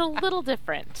 It's a little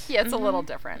different. Yeah, it's a little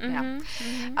different.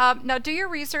 Now, do your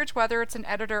research, whether it's an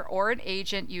editor or an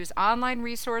agent. Use online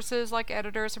resources like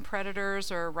Editors and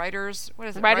Predators or Writers. What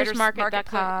is it?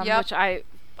 Writersmarket.com, which I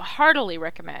heartily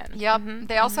recommend.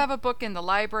 They also have a book in the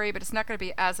library, but it's not going to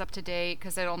be as up to date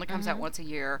because it only comes out once a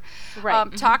year.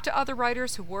 Right. Talk to other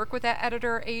writers who work with that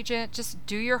editor or agent. Just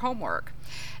do your homework.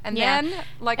 And then,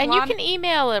 you can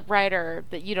email a writer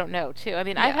that you don't know too. I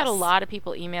mean, I've had a lot of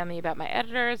people email me about my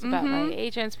editors, about my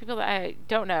agents, people that I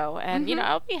don't know, and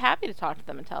I'll be happy to talk to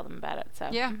them and tell them about it. So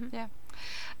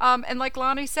and like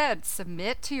Lonnie said,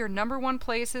 submit to your number one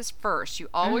places first. You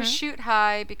always shoot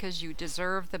high because you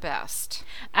deserve the best.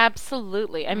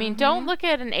 Absolutely. I mean, don't look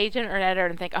at an agent or an editor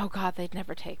and think, oh, God, they'd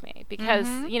never take me. Because,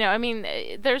 I mean,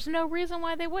 there's no reason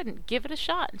why they wouldn't. Give it a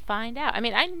shot and find out. I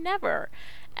mean, I never,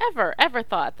 ever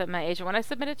thought that my agent, when I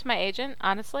submitted to my agent,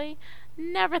 honestly,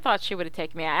 never thought she would have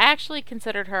taken me. I actually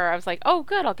considered her, I was like, oh,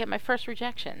 good, I'll get my first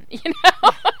rejection,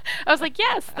 I was like,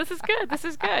 yes, this is good,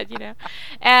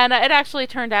 and it actually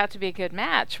turned out to be a good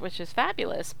match, which is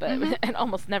fabulous, but it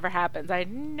almost never happens. I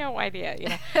had no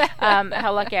idea,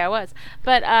 how lucky I was.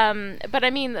 But I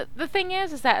mean, the thing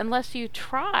is that unless you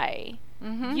try,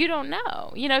 you don't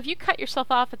know. You know, if you cut yourself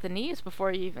off at the knees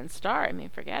before you even start, I mean,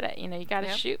 forget it. You know, you got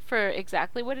to shoot for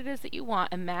exactly what it is that you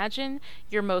want. Imagine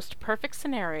your most perfect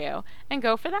scenario and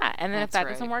go for that. And then if that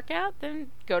doesn't work out,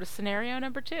 then go to scenario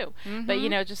number 2. But, you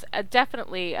know, just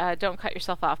definitely don't cut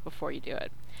yourself off before you do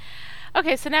it.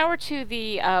 Okay, so now we're to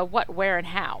the what, where, and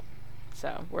how.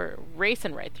 So we're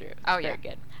racing right through. It's very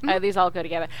good. These all go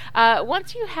together.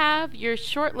 Once you have your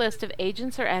short list of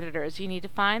agents or editors, you need to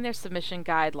find their submission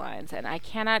guidelines. And I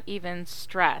cannot even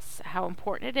stress how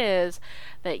important it is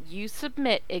that you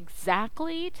submit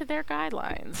exactly to their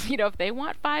guidelines. You know, if they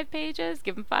want 5 pages,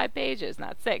 give them 5 pages,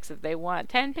 not 6. If they want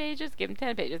 10 pages, give them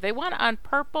 10 pages. If they want it on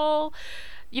purple,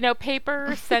 you know,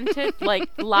 paper, scented, like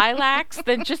lilacs,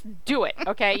 then just do it,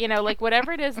 okay? You know, like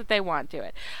whatever it is that they want, do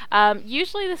it.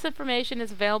 Usually this information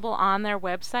is available on their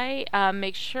website.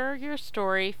 Make sure your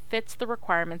story fits the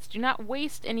requirements. Do not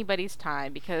waste anybody's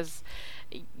time because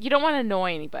you don't want to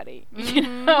annoy anybody. You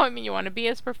know, I mean, you want to be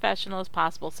as professional as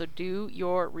possible, so do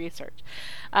your research.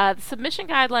 The submission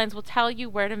guidelines will tell you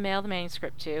where to mail the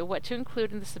manuscript to, what to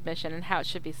include in the submission, and how it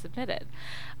should be submitted.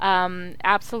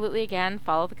 Absolutely, again,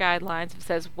 follow the guidelines. If it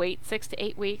says wait 6 to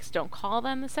 8 weeks, don't call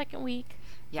them the second week.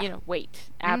 You know, wait.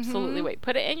 Absolutely wait.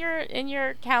 Put it in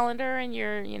your calendar and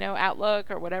your, you know,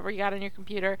 Outlook or whatever you got on your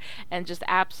computer, and just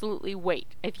absolutely wait.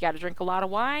 If you got to drink a lot of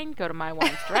wine, go to My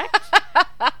Wines Direct.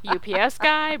 UPS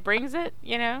guy brings it,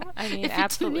 you know. I mean,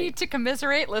 if you need to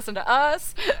commiserate, listen to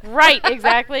us. Right,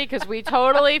 exactly, because we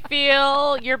totally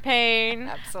feel your pain.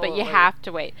 Absolutely. But you have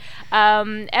to wait.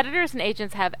 Editors and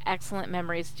agents have excellent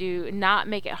memories. Do not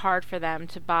make it hard for them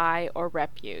to buy or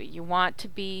rep you. You want to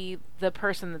be the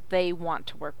person that they want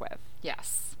to work with.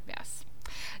 Yes, yes.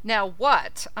 Now,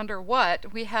 under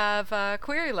what, we have a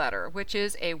query letter, which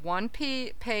is a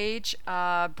 1-page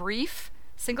brief,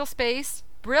 single-space,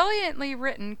 brilliantly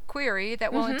written query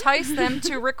that will entice them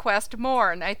to request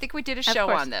more. And I think we did a show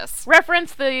on this.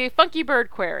 Reference the Funky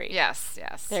Bird query. Yes,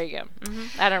 yes. There you go.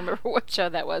 I don't remember what show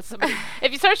that was.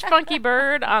 If you search Funky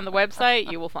Bird on the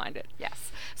website, you will find it. Yes.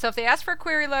 So if they ask for a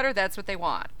query letter, that's what they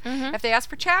want. If they ask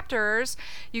for chapters,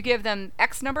 you give them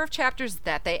X number of chapters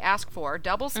that they ask for,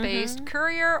 double-spaced,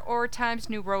 Courier or Times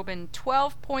New Roman,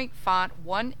 12-point font,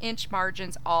 1-inch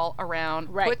margins all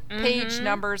around. Right. Put page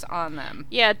numbers on them.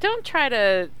 Yeah, don't try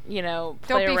to, you know,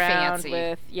 play don't be around fancy.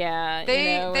 With, yeah,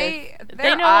 they, you know,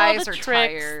 their know eyes all the are tricks.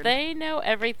 tired. They know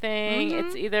everything.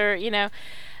 It's either, you know,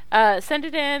 send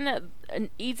it in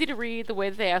easy to read the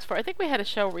way that they ask for. I think we had a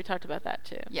show where we talked about that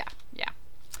too. Yeah, yeah.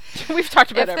 We've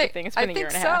talked about everything. It's been a year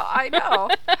and a half. I know.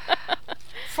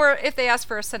 If they ask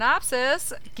for a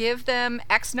synopsis, give them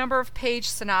X number of page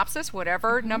synopsis,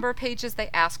 whatever number of pages they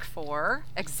ask for,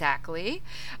 exactly.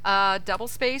 Double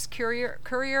space,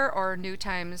 Courier or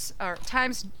Times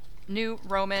New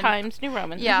Roman. Times New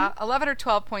Roman. Yeah, 11 or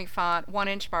 12-point font,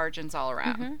 1-inch margins all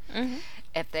around.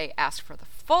 If they ask for the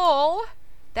full,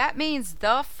 that means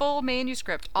the full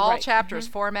manuscript, all chapters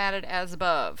formatted as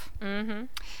above.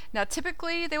 Now,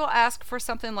 typically, they will ask for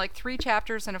something like 3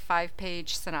 chapters and a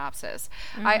 5-page synopsis.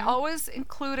 I always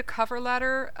include a cover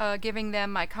letter giving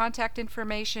them my contact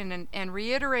information and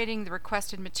reiterating the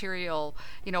requested material,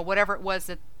 you know, whatever it was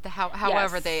that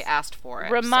however they asked for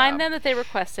it. Remind them that they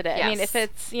requested it. Yes. I mean, if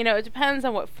it's, you know, it depends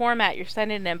on what format you're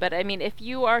sending in, but I mean, if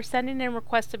you are sending in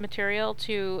requested material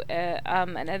to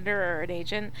an editor or an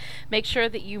agent, make sure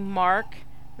that you mark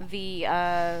the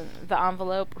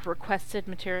envelope requested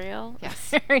material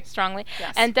very strongly,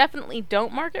 and definitely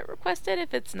don't mark it requested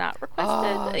if it's not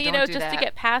requested. You know, just to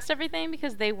get past everything,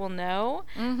 because they will know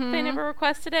they never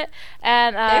requested it,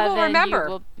 and they will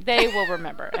remember. They will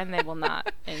remember, and they will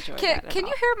not enjoy that. Can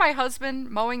you hear my husband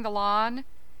mowing the lawn?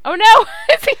 Oh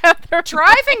no! Is he out there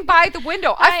driving by the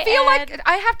window? I feel like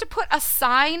I have to put a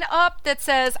sign up that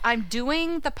says I'm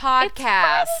doing the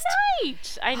podcast. It's Friday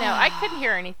night. I know. I couldn't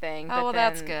hear anything. But well,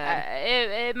 that's good.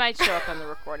 It might show up on the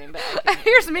recording, but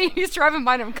here's me. He's driving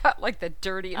by and I'm cut like the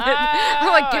dirty. We're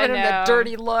like giving him the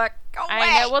dirty look. Go away.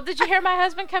 I know. Well, did you hear my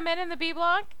husband come in the B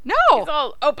block? No. He's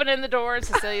all opening the door and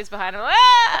Cecilia's behind him.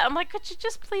 I'm like, could you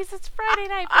just please? It's Friday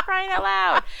night, for crying out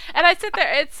loud. And I sit there.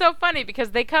 It's so funny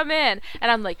because they come in and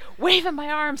I'm like waving my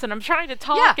arms and I'm trying to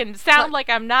talk and sound like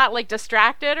I'm not like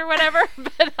distracted or whatever.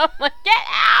 But I'm like, get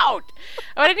out.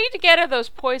 What I need to get are those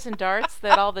poison darts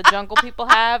that all the jungle people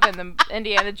have in the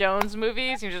Indiana Jones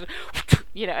movies. You just,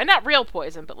 you know, and not real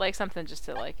poison, but like something just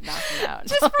to like knock them out.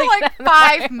 Just for like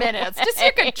 5 minutes. Just so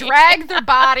you could drag their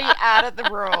body out of the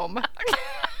room.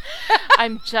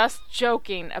 I'm just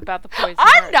joking about the poison.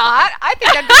 I'm not. I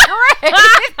think that'd be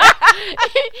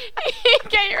great.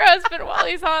 Get your husband while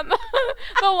he's on the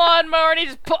lawnmower and he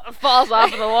just falls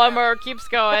off and the lawnmower keeps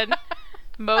going.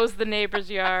 Mows the neighbor's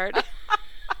yard.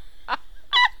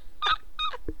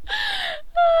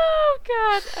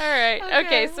 God. All right.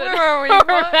 Okay. So where were we?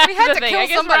 We had to kill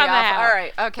somebody off. All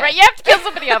right. Okay. Right. You have to kill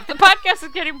somebody off. The podcast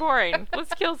is getting boring.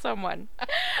 Let's kill someone.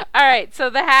 All right. So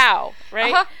the how,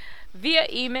 right? Uh-huh. Via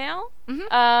email.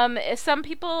 Some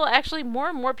people, actually more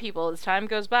and more people as time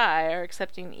goes by, are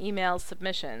accepting email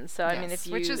submissions. So, I mean, if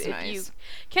you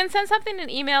can send something in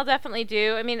email, definitely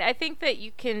do. I mean, I think that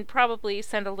you can probably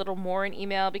send a little more in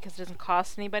email because it doesn't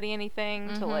cost anybody anything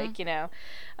to, like, you know.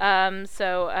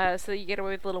 So you get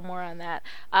away with a little more on that.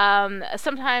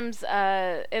 Sometimes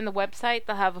in the website,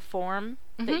 they'll have a form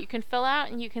that you can fill out,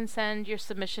 and you can send your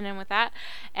submission in with that.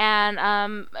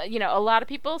 And, you know, a lot of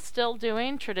people still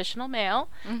doing traditional mail,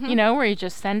 you know, where you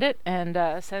just send it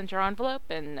and send your envelope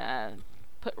and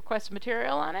put requested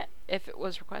material on it if it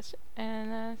was requested,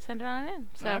 and send it on in.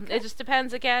 So it just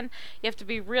depends. Again, you have to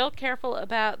be real careful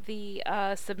about the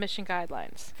submission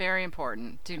guidelines. Very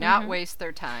important. Do not waste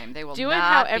their time. They will do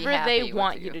not it however be happy they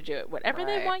want with you to do it. Whatever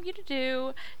they want you to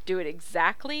do it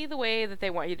exactly the way that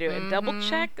they want you to do it. And double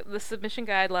check the submission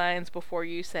guidelines before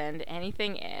you send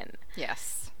anything in.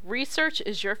 Yes. Research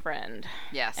is your friend.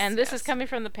 Yes. And this is coming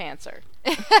from the pantser.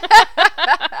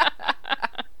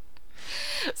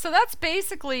 So that's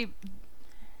basically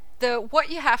what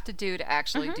you have to do to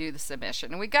actually do the submission.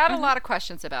 And we got a lot of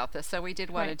questions about this, so we did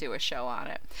want to do a show on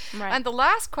it. Right. And the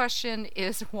last question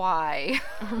is why?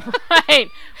 Right.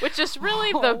 Which is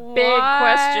really the big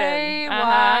question.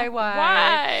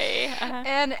 Why?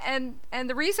 And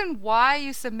the reason why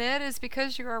you submit is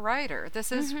because you're a writer.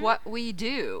 This is what we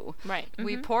do. Right.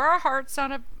 We pour our hearts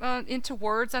on into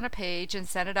words on a page and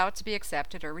send it out to be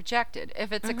accepted or rejected.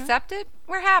 If it's accepted,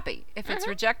 we're happy. If it's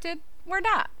rejected, we're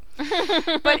not.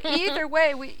 But either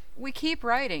way, we keep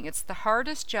writing. It's the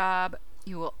hardest job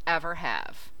you will ever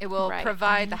have. It will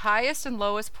provide the highest and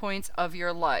lowest points of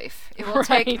your life. It will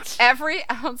take every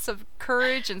ounce of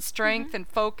courage and strength and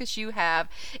focus you have.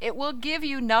 It will give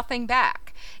you nothing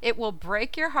back. It will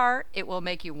break your heart. It will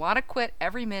make you want to quit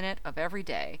every minute of every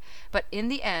day. But in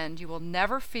the end, you will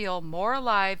never feel more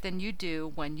alive than you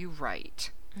do when you write.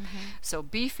 So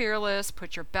be fearless,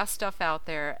 put your best stuff out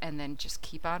there, and then just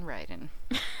keep on writing.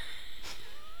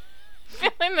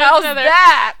 How's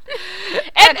that?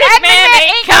 Ed McMahon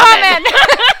ain't coming.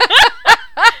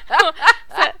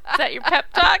 Is that your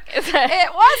pep talk?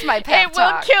 It was my pep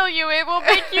talk. It will kill you. It will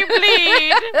make you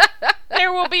bleed.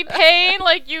 There will be pain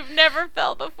like you've never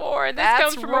felt before. And this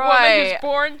comes from a woman who's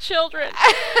born children.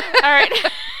 All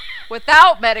right.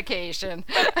 Without medication.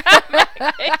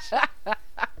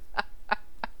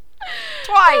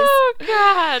 Twice. Oh,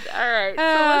 God. All right.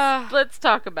 So let's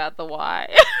talk about the why.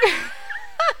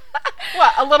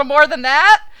 What, a little more than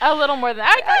that? A little more than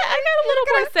that. I got a little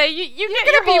more to say. You get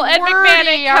your whole Ed McMahon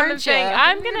ain't coming thing.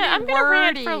 I'm gonna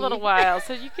rant for a little while,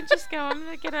 so you can just go. I'm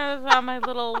gonna get on my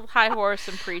little high horse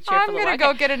and preach here for a little while. I'm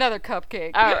gonna go get another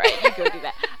cupcake. All right, you go do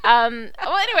that.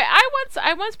 Well, anyway,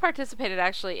 I once participated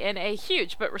actually in a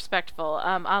huge but respectful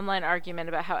online argument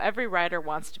about how every writer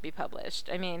wants to be published.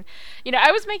 I mean, you know,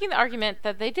 I was making the argument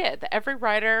that they did, that every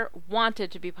writer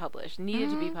wanted to be published, needed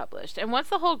to be published, and once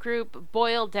the whole group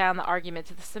boiled down the argument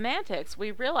to the semantics, we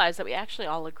realized that we actually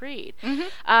all agreed.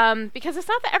 Because it's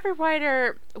not that every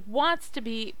writer wants to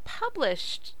be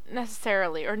published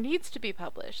necessarily or needs to be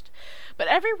published, but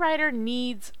every writer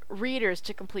needs readers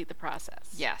to complete the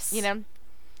process. Yes. You know,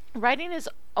 writing is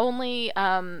only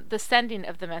the sending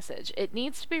of the message. It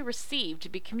needs to be received, to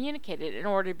be communicated in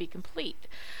order to be complete.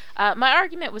 My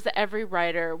argument was that every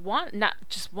writer not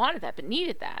just wanted that, but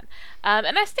needed that.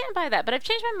 And I stand by that, but I've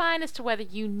changed my mind as to whether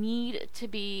you need to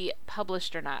be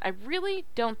published or not. I really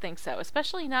don't think so,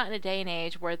 especially not in a day and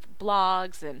age where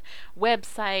blogs and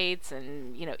websites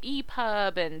and, you know,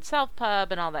 EPUB and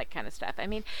SelfPub and all that kind of stuff. I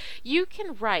mean, you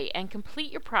can write and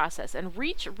complete your process and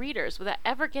reach readers without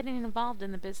ever getting involved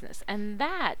in the business. And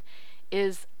that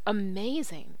is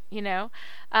amazing, you know.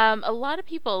 A lot of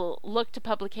people look to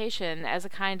publication as a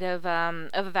kind of a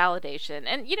validation,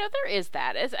 and you know there is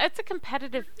that. It's a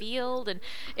competitive field, and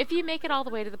if you make it all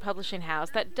the way to the publishing house,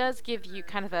 that does give you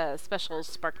kind of a special,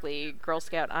 sparkly Girl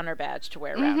Scout honor badge to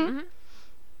wear around.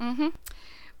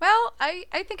 Well, I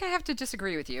think I have to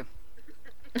disagree with you.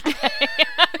 Let's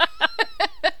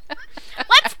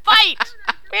fight.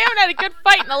 We haven't had a good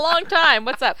fight in a long time.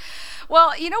 What's up?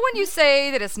 Well, you know when you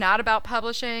say that it's not about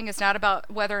publishing, it's not about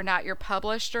whether or not you're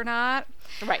published or not?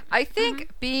 Right. I think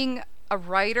being a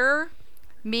writer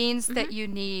means that you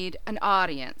need an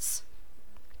audience.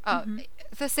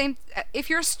 The same, if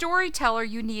you're a storyteller,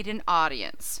 you need an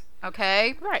audience,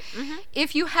 okay? Right.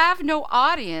 If you have no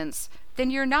audience, then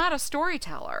you're not a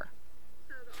storyteller.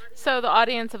 So the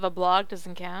audience of a blog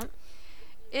doesn't count?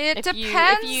 It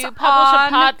depends if you publish on a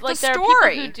pod, the like there story. are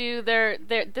people who do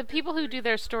the people who do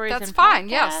their stories. That's in fine.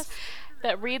 podcasts, Yes.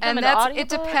 That read them and in that's audiobooks. it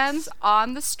depends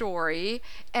on the story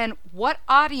and what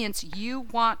audience you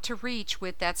want to reach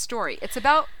with that story. It's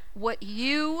about what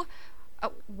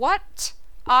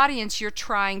audience you're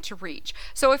trying to reach.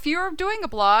 So if you're doing a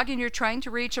blog and you're trying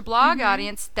to reach a blog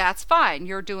audience, that's fine.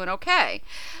 You're doing okay.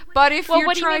 But if you're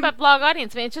what do you trying, mean by blog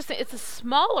audience? I mean, it's a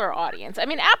smaller audience. I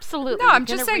mean, absolutely. no, I'm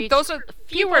you're just gonna saying reach those are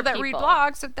fewer people that read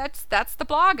blogs. So that's the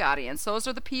blog audience. Those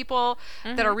are the people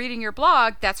that are reading your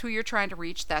blog. That's who you're trying to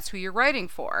reach. That's who you're writing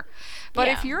for. But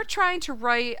if you're trying to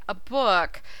write a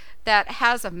book that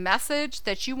has a message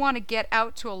that you want to get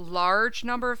out to a large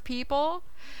number of people,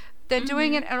 then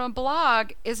doing it on a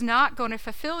blog is not going to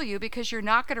fulfill you because you're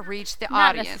not going to reach the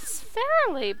audience. Not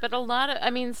necessarily, but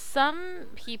some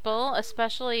people,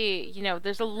 especially,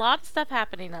 there's a lot of stuff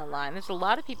happening online. There's a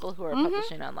lot of people who are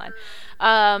publishing online.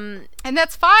 And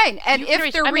that's fine. And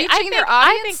if they're reaching their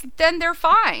audience, then they're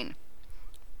fine.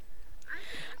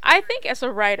 I think as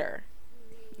a writer,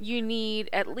 you need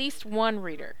at least one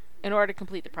reader in order to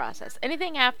complete the process.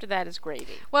 Anything after that is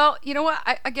gravy. Well, you know what?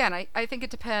 I think it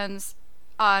depends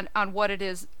on what it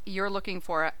is you're looking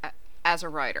for as a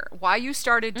writer. Why you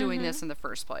started doing this in the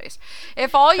first place.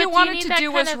 If all you wanted to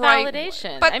do was write,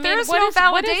 but there's no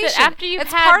validation. What is it? After you've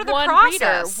it's had part of the one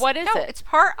process. reader, what is it? It's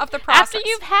part of the process. After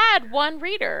you've had one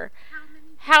reader,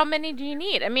 how many do you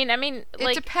need? I mean,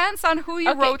 it depends on who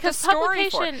you wrote the story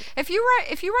for. If you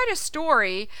write a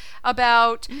story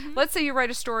about, let's say you write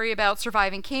a story about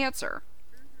surviving cancer,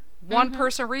 one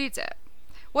person reads it.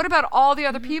 What about all the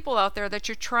other people out there that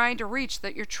you're trying to reach,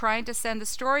 that you're trying to send the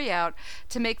story out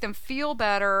to make them feel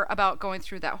better about going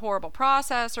through that horrible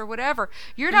process or whatever?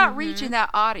 You're not reaching that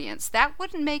audience. That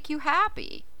wouldn't make you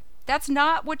happy. That's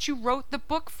not what you wrote the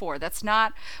book for. That's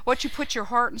not what you put your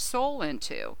heart and soul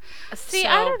into. See,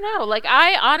 I don't know. Like,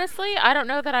 I don't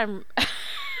know that I'm... I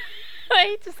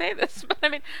hate to say this,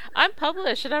 but I'm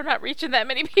published and I'm not reaching that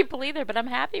many people either, but I'm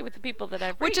happy with the people that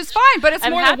I've reached. Which is fine, but it's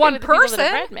more than one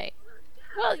person.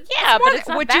 Well, yeah, but it's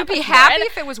not would that you be much happy more.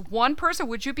 if it was one person?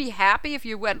 Would you be happy if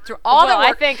you went through all the work?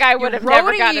 I think I would have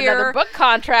never gotten another book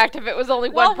contract if it was only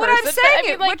one person. Well, what I'm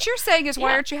saying, what you're saying is,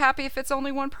 why aren't you happy if it's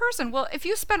only one person? Well, if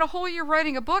you spend a whole year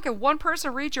writing a book and one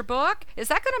person reads your book, is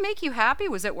that going to make you happy?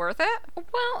 Was it worth it?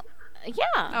 Well,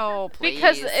 yeah. Oh, please.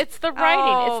 Because it's the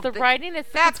writing. It's the completing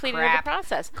of the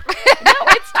process. No,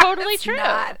 it's totally true.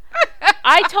 Not.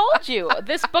 I told you,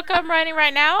 this book I'm writing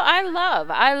right now, I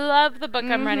love the book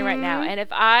I'm writing right now. And if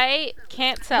I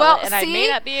can't sell it, and I may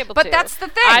not be able to, that's the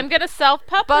thing. I'm going to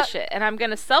self-publish it. And I'm going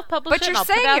to self-publish it, and I'll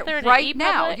put it out there in an e-public.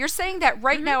 Now. You're saying that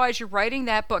right now as you're writing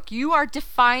that book. You are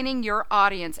defining your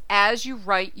audience as you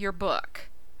write your book.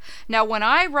 Now, when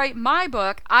I write my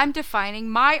book, I'm defining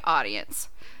my audience.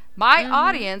 My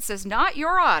audience is not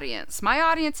your audience. My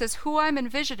audience is who I'm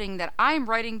envisioning that I'm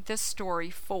writing this story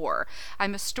for.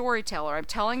 I'm a storyteller. I'm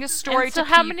telling a story to people.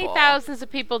 So how many thousands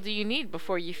of people do you need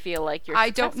before you feel like you're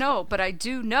successful? I don't know, but I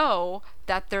do know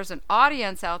that there's an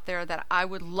audience out there that I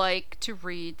would like to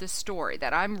read the story,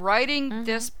 that I'm writing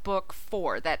this book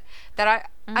for.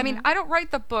 I mean, I don't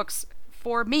write the books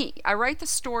for me. I write the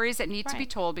stories that need to be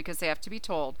told because they have to be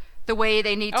told the way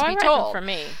they need to be told. I write them for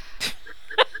me.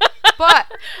 But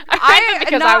I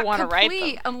am not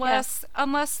complete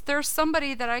unless there's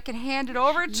somebody that I can hand it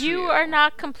over to. You are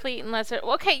not complete unless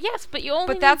okay, yes, but you only.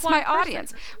 But that's need one my person.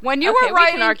 Audience. When you were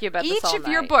writing each of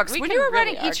your books, when you were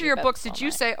writing each of your books, did you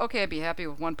say, "Okay, I'd be happy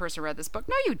if one person read this book"?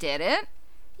 No, you didn't.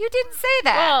 You didn't say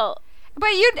that. Well.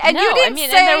 But you didn't say.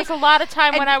 And there was a lot of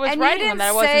time when I was writing that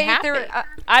I wasn't happy.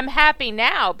 I'm happy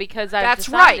now because I've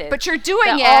decided. That's right, but you're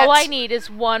doing it. All I need is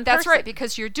one person. That's right,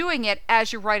 because you're doing it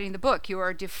as you're writing the book. You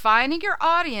are defining your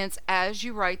audience as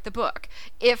you write the book.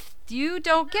 If you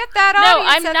don't get that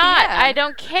audience, no, I'm not. I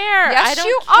don't care. Yes,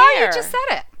 you are. You just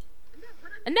said it.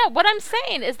 No, what I'm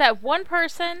saying is that one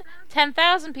person,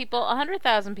 10,000 people,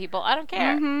 100,000 people, I don't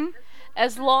care.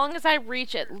 As long as I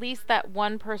reach at least that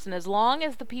one person, as long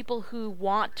as the people who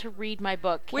want to read my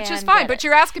book can Which is fine, but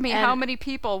you're asking me and how many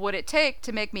people would it take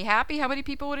to make me happy? How many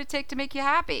people would it take to make you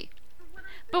happy?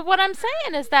 But what I'm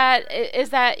saying is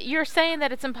that you're saying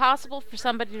that it's impossible for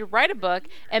somebody to write a book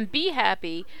and be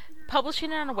happy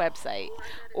publishing it on a website,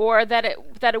 or that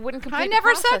it wouldn't complete the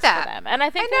process for them. And I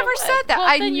never said that.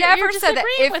 I never said that.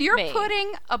 If you're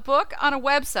putting a book on a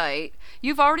website,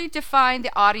 you've already defined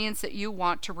the audience that you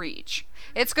want to reach.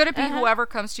 It's going to be whoever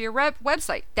comes to your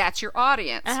website. That's your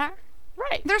audience.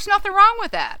 Right. There's nothing wrong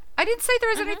with that. I didn't say there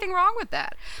was anything wrong with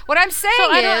that. What I'm saying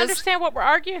so is... I don't understand what we're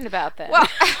arguing about then. Well...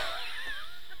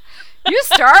 You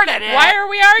started it. Why are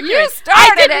we arguing? You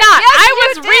started I did it. not. Yes, I you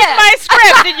was did. reading my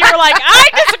script, and you were like, I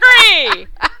disagree.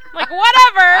 I'm like,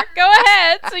 whatever. Go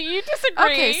ahead. So you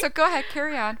disagree. Okay, so go ahead.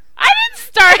 Carry on. I didn't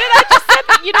start it. I just said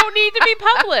that you don't need to be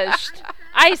published.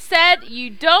 I said you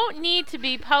don't need to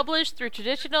be published through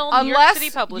traditional New York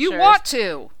City publishers. You want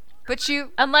to. But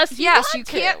you, unless you yes, want you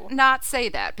to. can't not say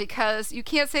that, because you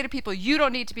can't say to people, you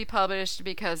don't need to be published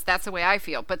because that's the way I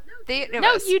feel. But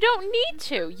no, you don't need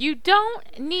to. You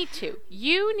don't need to.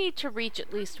 You need to reach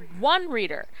at least one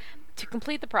reader to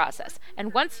complete the process.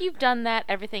 And once you've done that,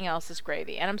 everything else is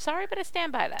gravy. And I'm sorry, but I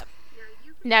stand by that.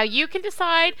 Now, you can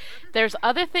decide there's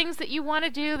other things that you want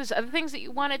to do. There's other things that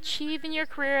you want to achieve in your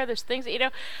career. There's things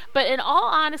that, but in all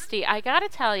honesty, I got to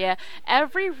tell you,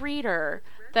 every reader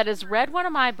that has read one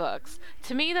of my books,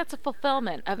 to me, that's a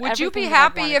fulfillment of everything. Would you be that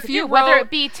happy I've wanted if to you do, wrote, whether it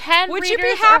be 10 would readers you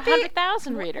be happy, or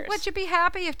 100,000 readers? Would you be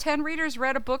happy if 10 readers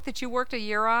read a book that you worked a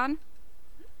year on?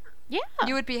 Yeah.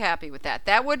 You would be happy with that.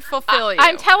 That would fulfill you.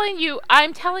 I'm telling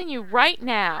you right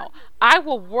now, I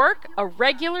will work a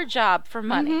regular job for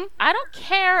money. Mm-hmm. I don't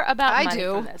care about money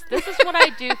from this. This is what I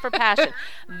do for passion.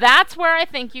 That's where I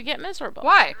think you get miserable.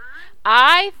 Why?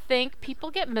 I think people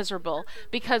get miserable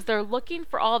because they're looking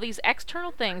for all these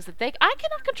external things that I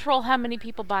cannot control how many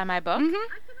people buy my book.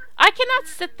 Mm-hmm. I cannot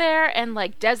sit there and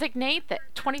designate that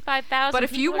 25,000. But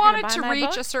if you people wanted are to buy my reach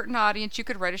book. a certain audience, you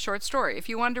could write a short story. If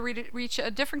you wanted to reach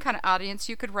a different kind of audience,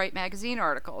 you could write magazine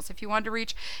articles. If you wanted to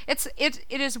reach, it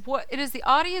is the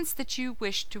audience that you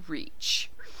wish to reach.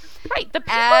 Right, the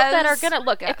people that are going to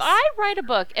look. Yes. If I write a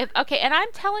book, and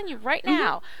I'm telling you right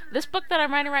now, this book that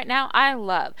I'm writing right now, I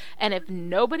love. And if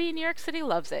nobody in New York City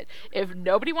loves it, if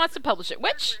nobody wants to publish it,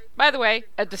 which, by the way,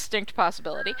 a distinct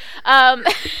possibility,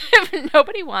 if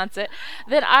nobody wants it,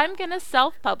 then I'm going to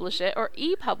self-publish it or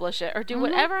e-publish it or do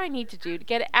whatever I need to do to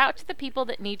get it out to the people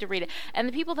that need to read it. And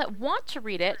the people that want to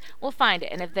read it will find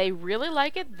it. And if they really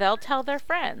like it, they'll tell their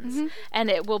friends. And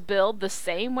it will build the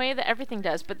same way that everything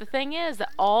does. But the thing is that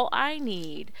all I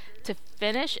need to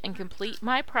finish and complete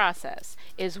my process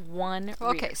is one reader.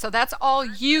 Okay, so that's all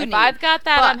you need. If I've got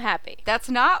that, but I'm happy. That's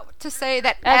not to say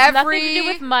that it has nothing to do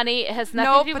with money. It has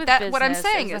nothing to do with business. What I'm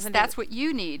saying is that's what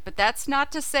you need. But that's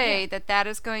not to say that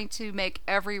is going to make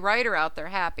every writer out there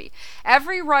happy.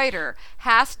 Every writer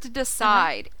has to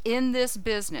decide in this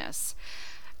business,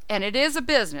 and it is a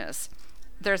business.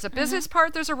 There's a business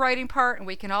part, there's a writing part, and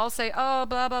we can all say, oh,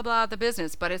 blah, blah, blah, the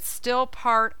business, but it's still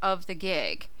part of the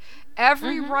gig.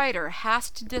 Every writer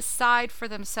has to decide for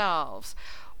themselves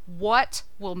what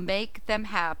will make them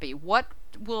happy, what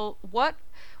will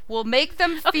make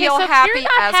them feel so happy if you're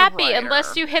not as happy a writer.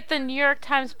 Unless you hit the New York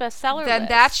Times bestseller then list.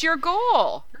 That's your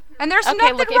goal. And there's nothing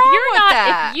wrong if with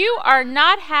that. If you are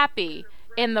not happy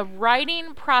in the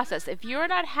writing process, if you're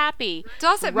not happy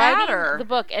doesn't writing matter. the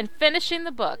book and finishing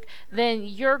the book, then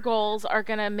your goals are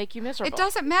going to make you miserable. It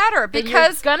doesn't matter then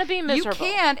because you're going to be miserable.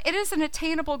 It is an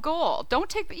attainable goal. Don't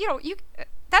take,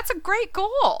 that's a great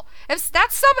goal. If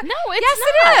that's No, it's yes,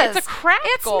 not. it is. It's a crap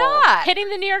goal. It's not. Hitting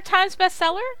the New York Times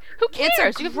bestseller? Who cares?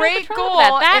 It's a You have great no control goal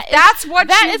of that. if that's what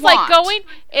that you is want.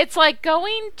 It's like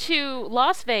going to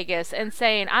Las Vegas and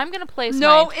saying, I'm going to place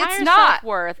No, my entire it's not.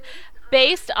 self-worth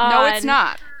based on No, it's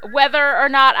not. whether or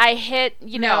not I hit,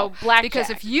 blackjack. Because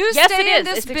if you yes, stay it is. in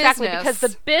this It's exactly business, because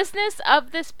the business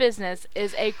of this business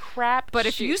is a crap But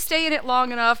if you stay in it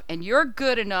long enough and you're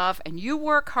good enough and you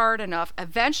work hard enough,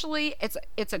 eventually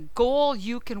it's a goal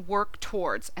you can work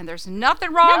towards. And there's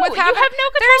nothing wrong with having you have no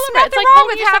control there's over it. It's nothing like wrong holding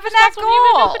with yourself having that responsible. You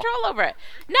have no goal. control over it.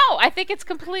 No, I think it's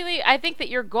completely. I think that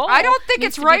your goal. I don't think needs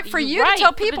it's to be right that for you to write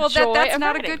tell for the people that joy that's of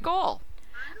not a writing. good goal.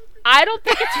 I don't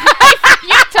think it's right for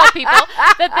you to tell people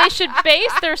that they should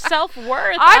base their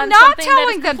self-worth I'm on not something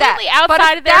telling that is them that, completely but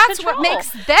outside if of their that's control. what makes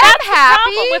them That's happy.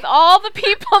 the problem with all the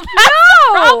people. That's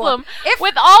the problem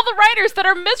with all the writers that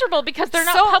are miserable because they're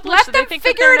not published. let them They think that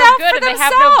figure they're it no out good for and they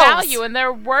have no themselves. value and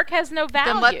their work has no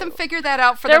value. Then let them figure that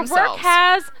out for their themselves. work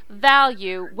has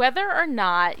value whether or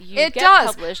not you It get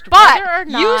does, published. but whether or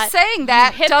not you saying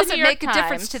that hit the doesn't New York make a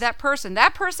difference Times. to that person.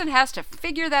 That person has to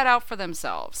figure that out for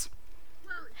themselves.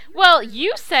 Well,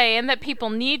 you saying that people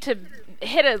need to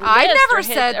hit a list I never or,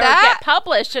 said or that. get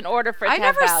published in order for it I to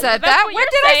have never value. said That's that. what When you're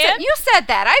did saying. I say? You said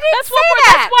that. I didn't That's say what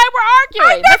that. That's why we're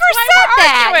arguing. I never That's why said we're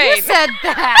that. arguing. You said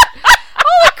that.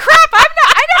 Holy crap!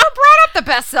 I never brought up the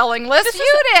best-selling list.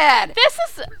 You did. This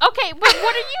is okay. But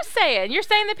what are you saying? You're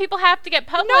saying that people have to get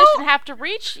published and have to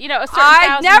reach, a certain I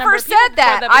thousand number never of people said before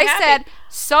that. they'll be I happy. said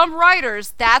some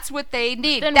writers. That's what they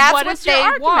need. Then That's what what is your they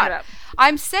argument want. of?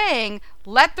 I'm saying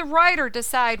let the writer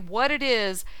decide what it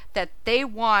is that they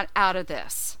want out of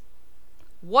this.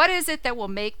 What is it that will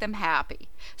make them happy?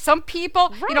 Some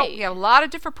people, you know, you have a lot of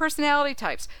different personality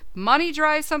types. Money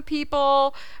drives some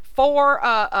people, for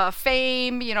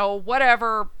fame, you know,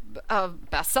 whatever,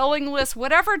 best-selling list,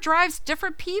 whatever drives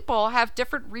different people have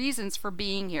different reasons for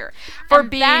being here, for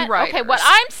being writers. Okay, what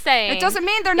I'm saying, it doesn't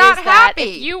mean they're not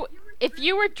happy. If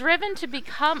you were driven to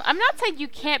become, I'm not saying you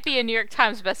can't be a New York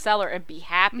Times bestseller and be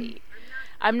happy.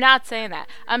 I'm not saying that.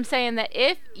 I'm saying that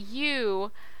if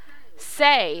you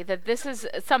say that this is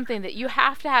something that you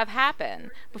have to have happen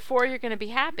before you're going to be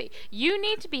happy, you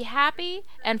need to be happy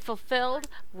and fulfilled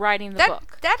writing the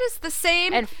book. That is the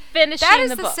same. And finishing the book.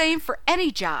 That is the the same for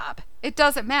any job. It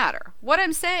doesn't matter. What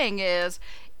I'm saying is,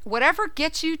 whatever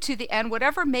gets you to the end,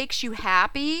 whatever makes you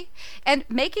happy, and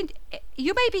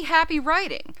you may be happy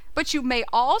writing, but you may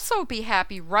also be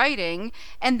happy writing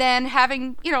and then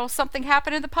having, you know, something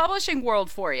happen in the publishing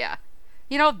world for you.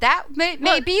 You know, that may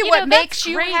be what makes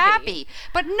you happy.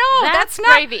 But no, that's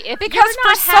not gravy. Because you're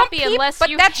not for some happy people, unless but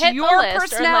you that's hit your the list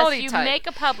personality or unless type. you make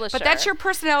a publisher. But that's your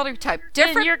personality type. Then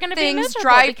Different you're gonna things be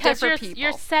drive because different people.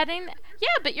 You're setting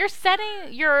but you're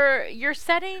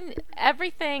setting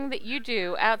everything that you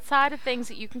do outside of things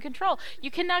that you can control.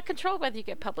 You cannot control whether you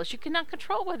get published. You cannot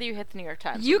control whether you hit the New York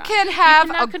Times. You can have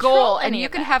a goal and you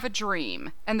can have a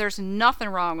dream, and there's nothing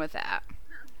wrong with that.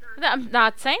 I'm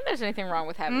not saying there's anything wrong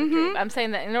with having a dream. I'm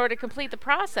saying that in order to complete the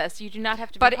process, you do not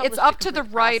have to be published. But it's up to the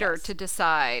writer to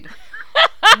decide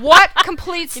what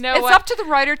completes. You know it's what? up to the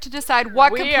writer to decide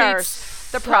what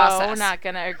completes the process. We're not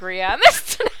going to agree on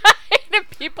this tonight. And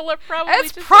people are probably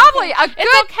it's probably a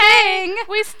good thing.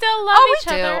 We still love each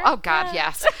other. Oh God,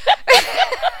 yes.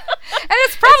 And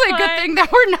it's probably a good thing that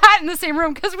we're not in the same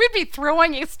room, because we'd be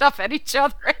throwing stuff at each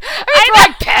other.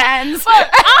 Throwing pens.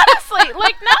 But honestly,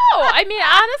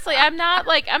 honestly, I'm not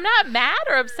mad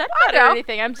or upset about it or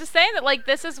anything. I'm just saying that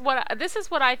this is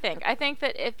what I think. I think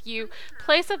that if you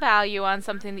place a value on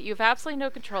something that you have absolutely no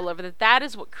control over, that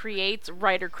is what creates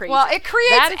writer crazy. Well, it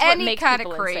creates any kind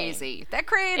of crazy. It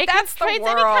creates any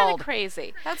kind of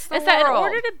crazy. That's the world. That in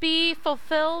order to be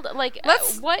fulfilled,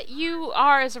 what you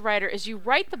are as a writer is you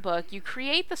write the book, you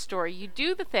create the story, you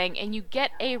do the thing, and you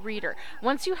get a reader.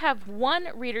 Once you have one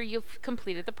reader, you've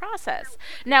completed the process.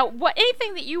 Now,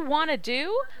 anything that you want to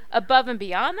do above and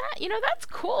beyond that, that's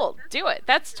cool. Do it.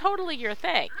 That's totally your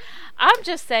thing. I'm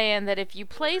just saying that if you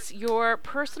place your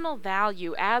personal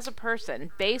value as a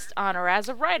person or as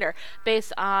a writer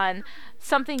based on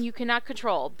something you cannot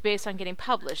control, based on getting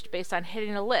published, based on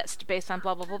hitting a list, based on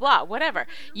blah, blah, blah, blah, whatever,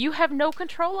 you have no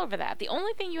control over that. The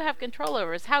only thing you have control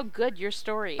over is how good your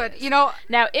story is.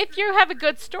 Now, if you have a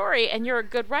good story and you're a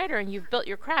good writer and you've built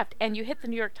your craft and you hit the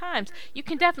New York Times, you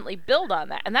can definitely build on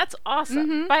that. And that's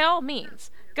awesome, by all means.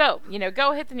 Go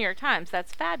hit the New York Times.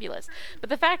 That's fabulous. But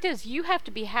the fact is, you have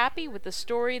to be happy with the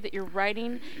story that you're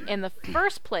writing in the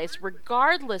first place,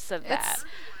 regardless of that.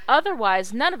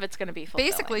 Otherwise, none of it's going to be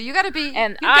fulfilling. Basically, you got to be.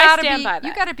 And I stand by that.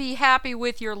 You got to be happy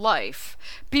with your life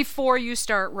before you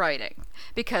start writing,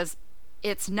 because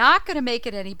it's not going to make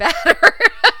it any better.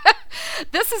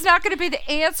 This is not going to be the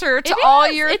answer to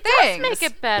all your things. It does make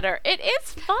it better. It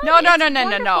is fun. No.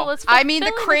 It's I mean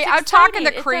I'm talking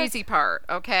the It's crazy part,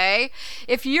 okay?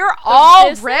 If you're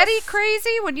already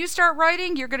crazy when you start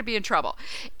writing, you're going to be in trouble.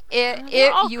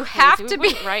 You have to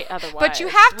be right otherwise. But you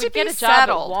have to be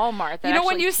settled. At Walmart that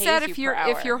when you said if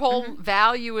your whole mm-hmm.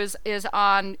 value is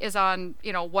on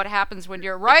what happens when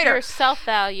you're a writer, your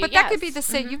self-value. But that could be the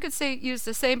same. Mm-hmm. You could use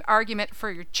the same argument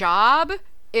for your job.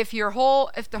 If your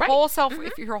whole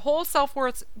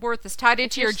self-worth is tied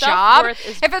into your job,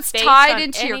 if it's tied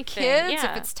into your kids,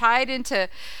 if it's tied into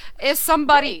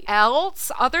somebody else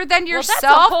other than yourself.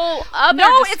 Well, that's a whole other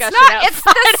discussion. It's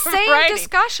not. It's the same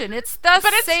discussion. It's the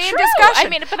same discussion. I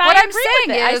mean, but what I I'm agree saying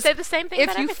with it. is, I say the same thing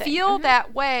if about you everything. feel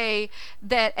that way,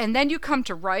 and then you come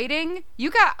to writing, you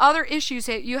got other issues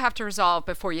that you have to resolve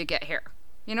before you get here.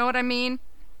 You know what I mean?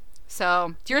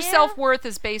 So if your self-worth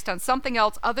is based on something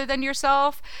else other than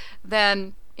yourself,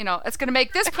 then it's going to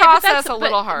make this process a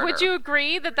little harder. Would you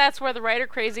agree that that's where the writer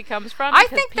crazy comes from? I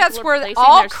think that's where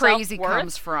all crazy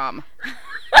comes from.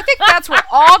 I think that's where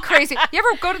all crazy. You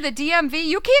ever go to the DMV?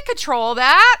 You can't control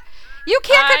that. You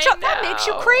can't control that. Makes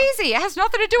you crazy. It has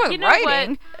nothing to do with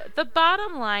writing. What? The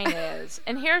bottom line is,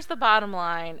 and here's the bottom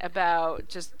line about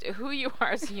just who you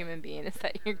are as a human being, is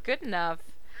that you're good enough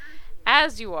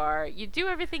as you are. You do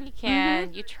everything you can.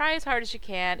 Mm-hmm. You try as hard as you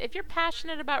can. If you're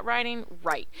passionate about writing,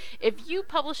 write. If you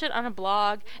publish it on a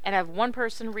blog and have one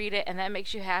person read it and that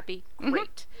makes you happy,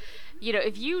 great.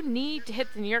 if you need to hit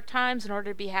the New York Times in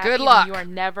order to be happy, good luck. You are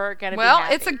never going to be happy. happy.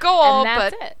 Well, it's a goal, and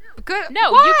that's but it. Good.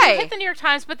 No, Why? you can hit the New York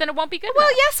Times, but then it won't be good. Well,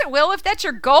 enough. yes, it will if that's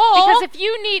your goal. Because if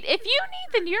you need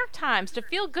the New York Times to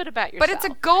feel good about yourself, but it's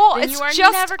a goal. Then It's you are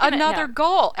just never gonna, another no.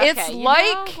 goal. Okay, it's you like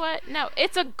know what? No,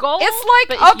 it's a goal. It's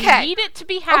like but okay, you need it to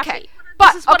be happy. Okay.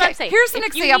 But this is what okay, I'm saying. here's an if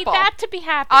example. You need that to be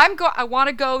happy. I want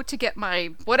to go to get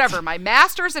my my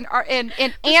master's in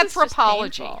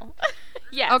anthropology.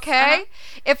 Yes. Okay.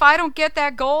 If I don't get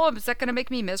that goal, is that going to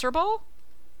make me miserable?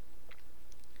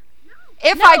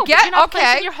 If no, I get you're not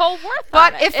placing your whole worth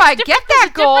but on it. if I get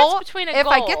that goal,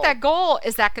 I get that goal,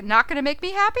 is that not going to make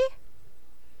me happy?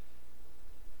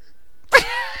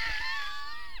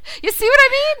 You see what I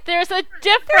mean? There's a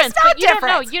difference, but you don't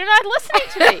know. You're not listening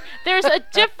to me. There's a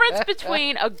difference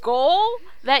between a goal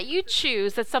that you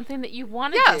choose, that's something that you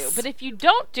want to do. But if you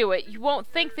don't do it, you won't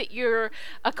think that you're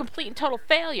a complete and total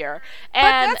failure.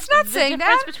 And but that's not saying that.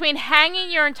 The difference between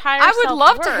hanging your entire I would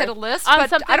love to self-worth hit a list, on but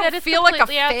something I don't that is feel like a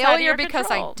completely outside of failure your because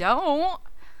control. I don't.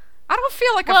 I don't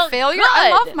feel like Well, a failure. I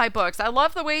good. love my books. I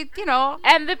love the way,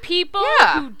 And the people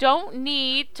who don't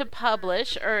need to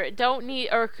publish or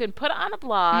can put on a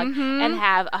blog and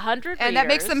have 100 readers. And that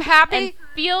makes them happy. And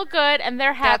feel good and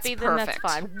they're happy, then that's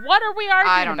fine. What are we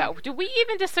arguing about? Do we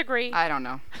even disagree? I don't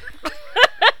know.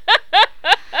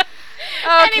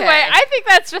 Anyway, I think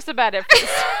that's just about it for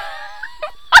this.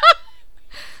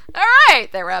 All right,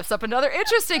 that wraps up another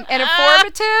interesting and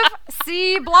informative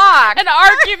C block. An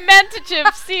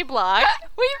argumentative C block.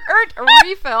 We've earned a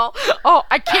refill. Oh,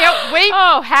 I can't wait.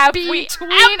 Oh, have we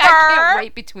I ever? can't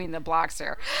wait between the blocks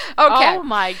here. Okay. Oh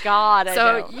my God.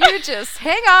 So you just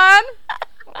hang on.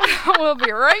 We'll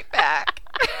be right back.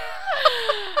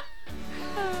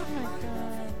 Oh my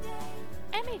God.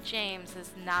 Emmy James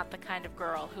is not the kind of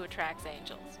girl who attracts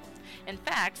angels. In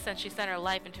fact, since she sent her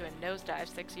life into a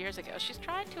nosedive 6 years ago, she's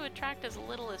tried to attract as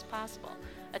little as possible: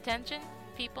 attention,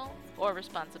 people, or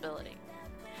responsibility.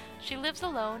 She lives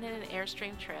alone in an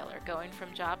Airstream trailer, going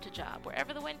from job to job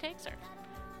wherever the wind takes her.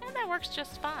 And that works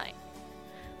just fine.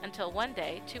 Until one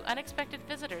day, 2 unexpected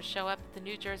visitors show up at the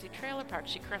New Jersey trailer park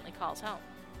she currently calls home.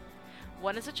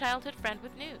 One is a childhood friend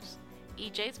with news.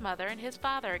 EJ's mother and his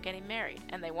father are getting married,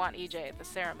 and they want EJ at the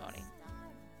ceremony.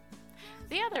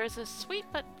 The other is a sweet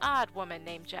but odd woman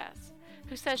named Jess,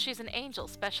 who says she's an angel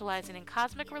specializing in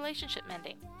cosmic relationship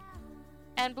mending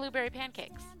and blueberry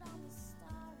pancakes.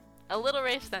 A Little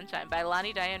Ray of Sunshine by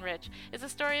Lonnie Diane Rich is a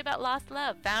story about lost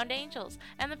love, found angels,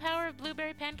 and the power of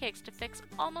blueberry pancakes to fix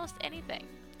almost anything,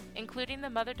 including the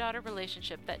mother-daughter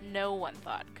relationship that no one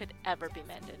thought could ever be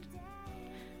mended.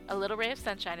 A Little Ray of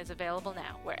Sunshine is available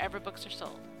now wherever books are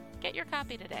sold. Get your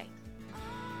copy today.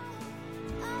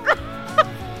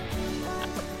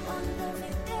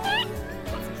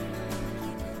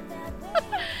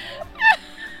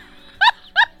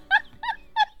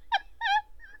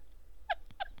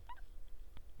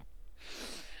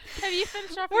 Have you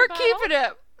finished off We're your bottle? keeping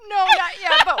it. No, not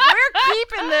yet, but we're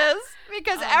keeping this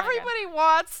because everybody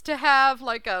wants to have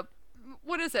like a,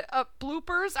 what is it, a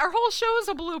bloopers? Our whole show is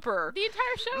a blooper. The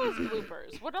entire show is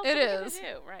bloopers. What else It are we going is. to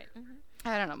do? Right. Mm-hmm.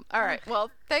 I don't know. All right. Well,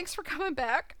 thanks for coming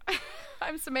back.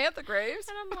 I'm Samantha Graves.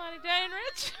 And I'm Lonnie Diane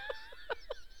Rich.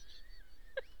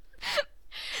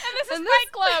 And this is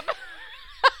Fight Club.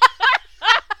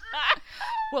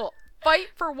 We'll fight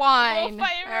for wine. We'll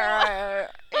fight for wine.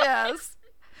 Yes.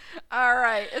 All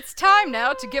right. It's time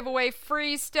now to give away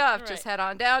free stuff. Right. Just head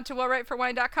on down to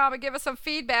willwriteforwine.com and give us some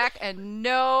feedback. And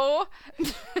no,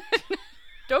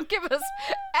 don't give us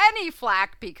any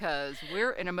flack because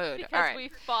we're in a mood. Because All right. we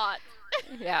fought.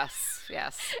 Yes.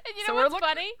 And you know what's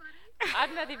funny?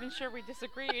 I'm not even sure we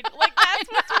disagreed. Like, that's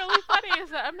what's really funny, is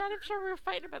that I'm not even sure we were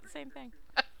fighting about the same thing.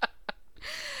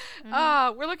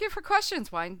 We're looking for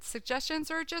questions, wine suggestions,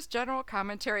 or just general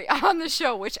commentary on the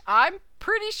show, which I'm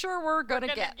pretty sure we're gonna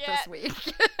get this week.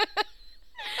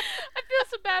 I feel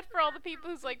so bad for all the people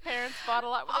whose parents fought a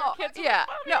lot with their kids. Yeah,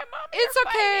 Mommy, it's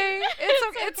okay. It's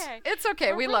It's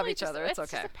okay. We We're love really each other. It's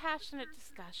okay. just a passionate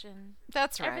discussion.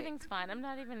 That's right. Everything's fine. I'm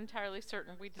not even entirely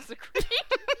certain we disagree.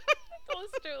 I'll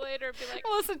listen to it later and be like,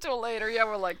 listen to it later. Yeah,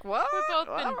 we're like, what? We've both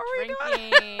What been are we doing?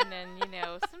 drinking, and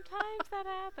sometimes that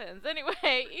happens.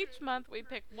 Anyway, each month we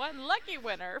pick one lucky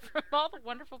winner from all the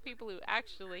wonderful people who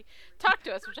actually talk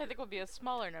to us, which I think will be a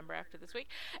smaller number after this week,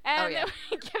 and then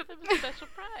we give them a special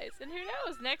prize. And who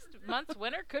knows, next month's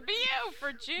winner could be you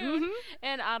for June.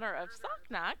 In honor of Sock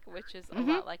Knock, which is a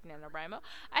lot like NaNoWriMo,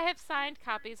 I have signed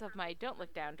copies of my Don't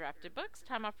Look Down drafted books,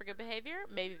 Time Off for Good Behavior,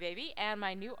 Maybe Baby, and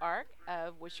my new arc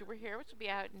of Wish You Were Here, which will be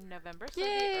out in November, so the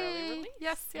early release.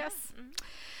 Yes.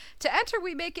 To enter,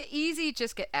 we make it easy.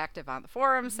 Just get active on the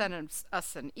forum. Send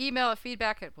us an email at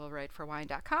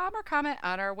feedback@willwriteforwine.com or comment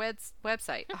on our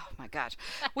website. Oh, my gosh.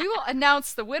 We will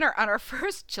announce the winner on our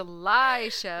first July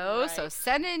show, so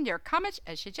send in your comments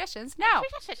and suggestions now.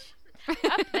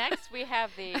 Up next, we have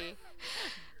the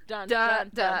dun Da, dun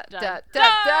da, dun dun da, dun.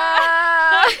 da,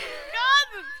 da. God,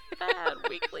 this bad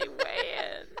weekly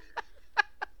weigh-in.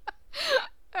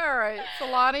 All right, so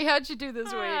Lonnie, how'd you do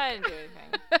this week? I didn't do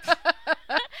anything.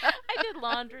 I did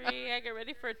laundry. I got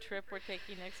ready for a trip we're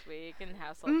taking next week and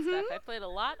household stuff. I played a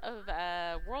lot of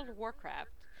World of Warcraft,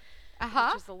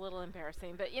 which is a little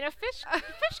embarrassing. But, Fish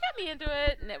got me into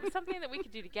it, and it was something that we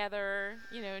could do together,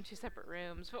 in 2 separate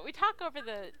rooms. But we talk over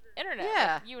the internet.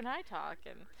 Yeah. Like you and I talk,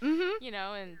 and,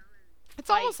 and it's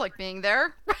almost like being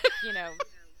there.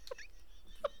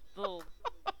 Little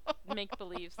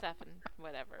make-believe stuff and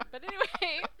whatever. But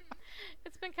anyway,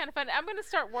 it's been kind of fun. I'm going to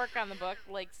start work on the book,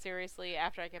 seriously,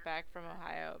 after I get back from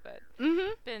Ohio. But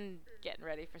been getting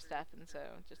ready for stuff, and so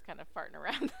just kind of farting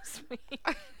around this week.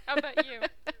 How about you?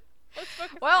 Let's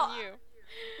focus on you.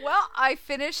 Well, I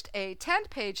finished a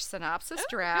 10-page synopsis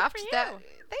draft. Good for you.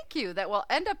 Thank you. That will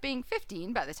end up being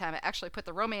 15 by the time I actually put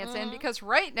the romance in, because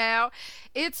right now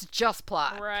it's just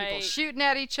plot. Right. People shooting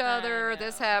at each other.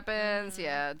 This happens.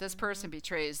 Yeah, this person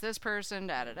betrays this person.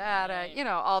 Da da da da.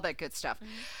 All that good stuff.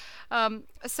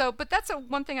 But that's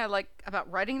one thing I like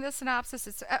about writing the synopsis.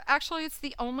 It's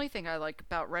the only thing I like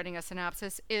about writing a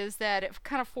synopsis is that it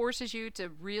kind of forces you to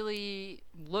really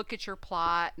look at your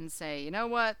plot and say, you know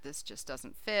what, this just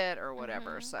doesn't fit or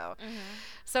whatever. So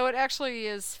it actually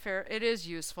is fair. It is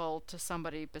useful to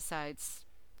somebody besides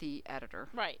the editor,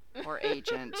 right, or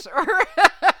agent.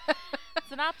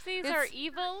 Synopses are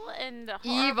evil and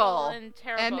horrible and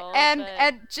terrible.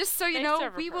 And just so you know,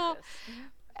 serve a we will. purpose.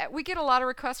 We get a lot of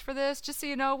requests for this. Just so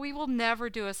you know, we will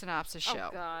never do a synopsis show.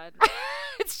 Oh, God.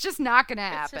 It's just not going to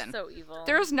happen. It's just so evil.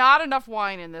 There's not enough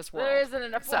wine in this world. There isn't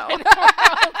enough wine in the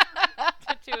world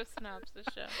to do a synopsis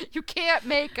show. You can't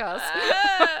make us.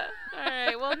 All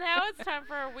right. Well, now it's time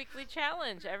for our weekly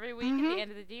challenge. Every week at the end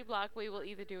of the D block, we will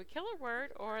either do a killer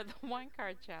word or the wine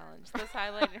card challenge. Thus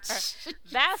highlighting our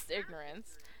vast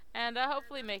ignorance. And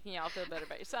hopefully making y'all feel better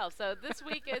about yourselves. So this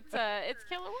week it's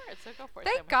killer words. So go for it.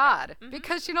 Thank God,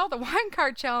 because the wine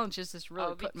card challenges just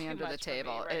really put me under the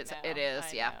table. It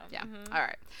is, yeah. All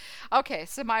right. Okay,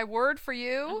 so my word for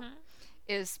you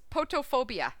is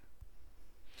potophobia.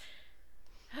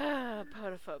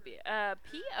 Potophobia. Potophobia.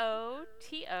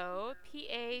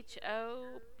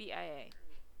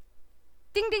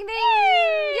 Ding ding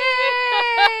ding!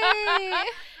 Yay!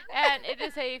 And it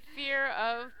is a fear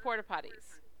of porta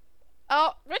potties.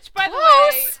 Oh, which, by the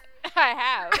way, I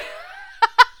have.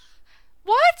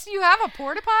 What? You have a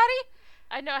porta potty?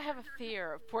 I know I have a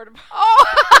fear of porta potties. Oh!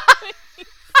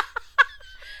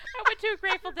 I went to a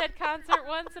Grateful Dead concert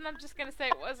once, and I'm just gonna say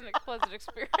it wasn't a pleasant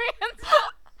experience. I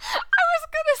was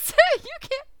gonna say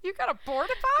you got a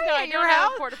porta potty? No, I don't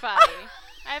have a porta potty.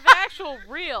 I have an actual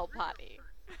real potty.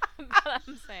 But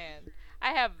I'm saying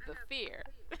I have the fear.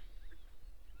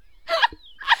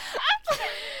 So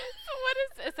what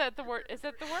is that the word? Is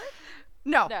that the word?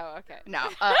 No. No, okay. No.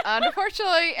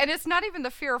 Unfortunately, and it's not even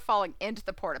the fear of falling into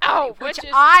the porta potty, which is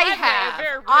I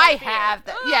have. I have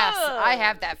that. Yes, I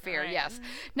have that fear. Right. Yes.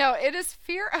 No, it is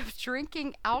fear of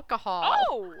drinking alcohol.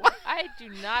 Oh, I do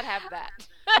not have that.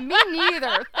 Me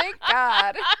neither. Thank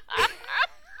God.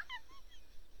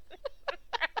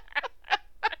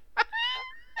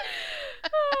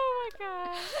 Oh my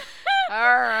God.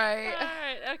 All right.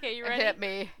 Okay, you ready? Hit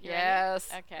me. You Yes.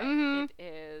 Ready? Okay. It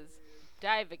is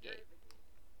divagate.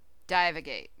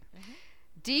 Divagate.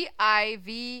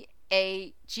 Divagate.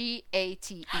 You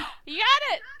got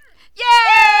it.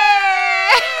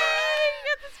 Yay! You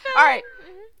got the spelling. All right.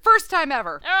 First time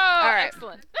ever. Oh, all right.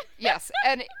 Excellent. Yes,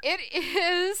 and it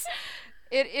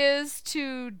is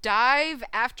to dive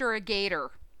after a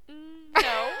gator.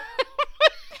 No.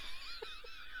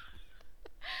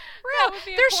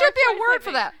 There should be a word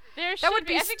for that. That would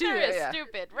be I think stupid. there is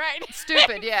stupid, right?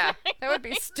 Stupid, yeah. That would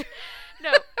be stupid.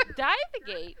 No,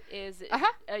 divagate is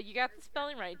you got the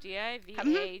spelling right.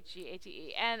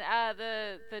 D-I-V-A-G-A-T-E, and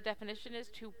the definition is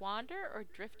to wander or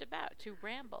drift about, to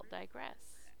ramble,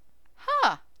 digress.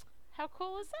 Huh? How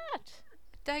cool is that?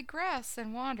 Digress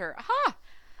and wander. Huh?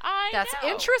 That's know.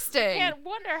 interesting. I can't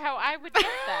wonder how I would get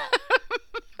that.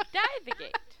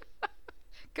 Divagate.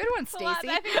 Good one, Stacy.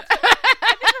 I think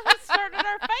that's what started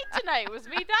our fight tonight, was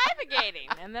me divagating,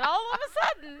 and then all of a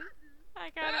sudden I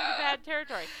got into bad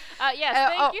territory.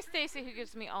 Yes, thank you, Stacy, who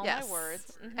gives me all my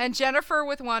words. And Jennifer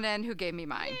with one N, who gave me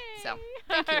mine. Yay. So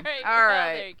thank you. All right. All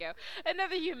right. There you go.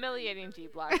 Another humiliating G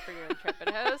block for your intrepid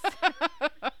host.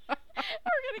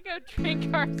 We're going to go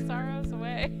drink our sorrows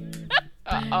away.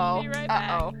 Uh-oh. Be right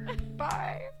back.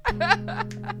 Bye.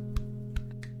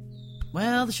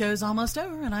 Well, the show's almost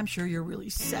over, and I'm sure you're really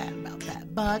sad about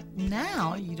that. But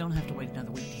now you don't have to wait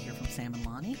another week to hear from Sam and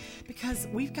Lonnie, because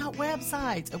we've got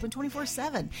websites open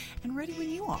 24/7 and ready when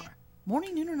you are.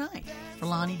 Morning, noon, or night. For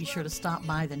Lonnie, be sure to stop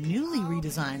by the newly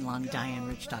redesigned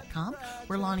LonnieDianeRich.com,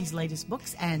 where Lonnie's latest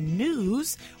books and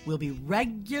news will be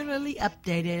regularly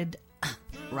updated.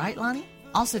 Right, Lonnie?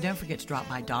 Also, don't forget to drop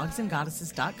by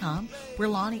dogsandgoddesses.com, where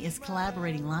Lonnie is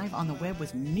collaborating live on the web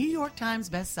with New York Times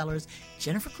bestsellers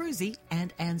Jennifer Cruzy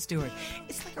and Ann Stewart.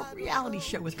 It's like a reality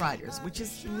show with writers, which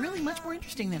is really much more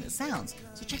interesting than it sounds,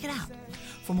 so check it out.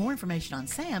 For more information on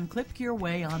Sam, click your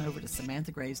way on over to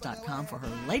SamanthaGraves.com for her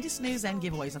latest news and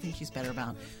giveaways. I think she's better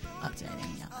about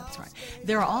updating. Yeah, that's right.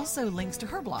 There are also links to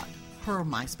her blog, her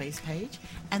MySpace page,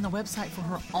 and the website for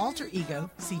her alter ego,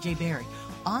 CJ Berry,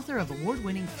 author of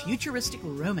award-winning futuristic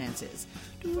romances.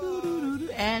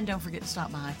 And don't forget to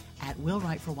stop by at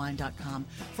willwriteforwine.com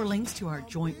for links to our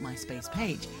joint MySpace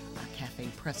page, our Cafe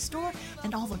Press store,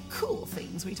 and all the cool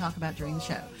things we talk about during the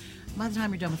show. By the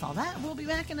time you're done with all that, we'll be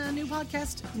back in a new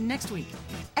podcast next week.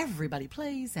 Everybody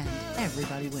plays and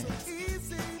everybody wins.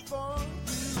 Easy for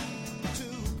you to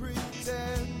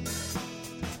pretend.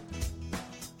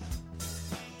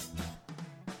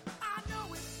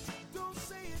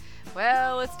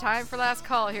 Well, it's time for last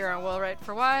call here on Will Write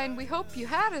for Wine. We hope you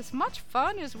had as much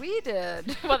fun as we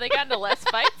did. Well, they got into less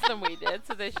fights than we did,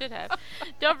 so they should have.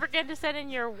 Don't forget to send in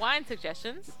your wine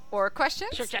suggestions. Or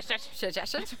questions.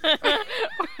 Suggestions. Or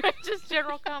just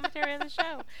general commentary on the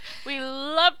show. We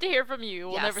love to hear from you.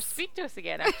 We'll never speak to us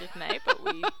again after tonight, but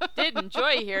we did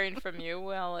enjoy hearing from you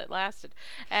while it lasted.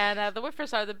 And the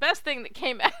Whiffers are the best thing that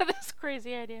came out of this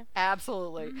crazy idea.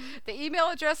 Absolutely. The email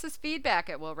address is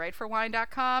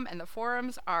feedback@willwriteforwine.com, and the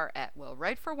forums are at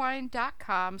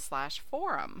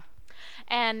willwriteforwine.com/forum.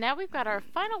 And now we've got our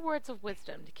final words of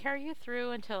wisdom to carry you through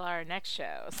until our next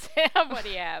show. Sam, what do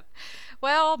you have?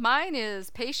 Well, mine is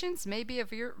patience may be a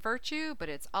virtue, but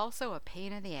it's also a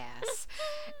pain in the ass.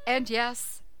 And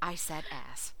yes, I said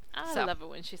ass. I love it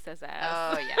when she says ass.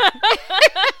 Oh, yeah.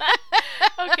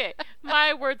 Okay,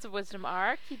 my words of wisdom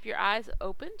are: keep your eyes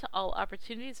open to all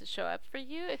opportunities that show up for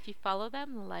you. If you follow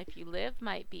them, the life you live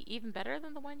might be even better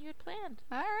than the one you had planned.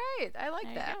 All right, I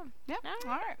like that. Yep.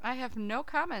 All right. I have no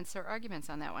comments or arguments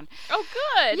on that one. Oh,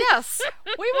 good. Yes,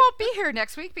 we won't be here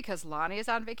next week because Lonnie is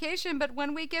on vacation, but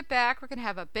when we get back, we're going to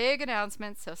have a big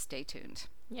announcement, so stay tuned.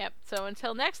 Yep, so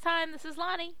until next time, this is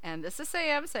Lonnie. And this is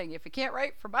Sam saying if you can't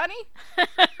write for money,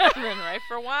 then write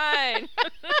for wine.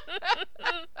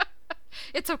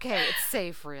 It's okay. It's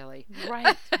safe, really.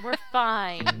 Right. We're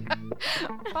fine.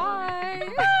 Bye.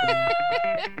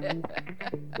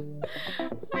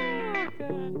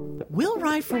 Will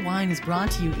Write for Wine is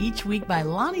brought to you each week by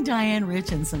Lonnie Diane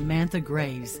Rich and Samantha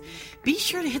Graves. Be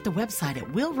sure to hit the website at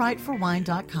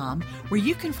willwriteforwine.com, where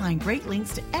you can find great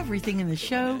links to everything in the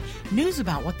show, news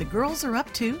about what the girls are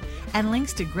up to, and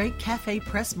links to great Cafe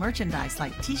Press merchandise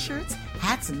like t-shirts,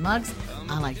 hats, and mugs.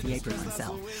 I like the apron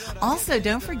myself. Also,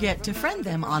 don't forget to friend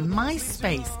them on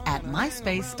MySpace at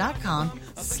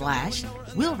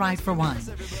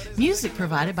myspace.com/willwriteforwine. Music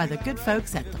provided by the good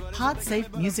folks at the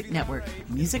PodSafe Music Network,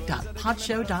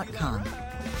 music.podshow.com.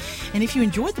 And if you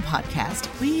enjoyed the podcast,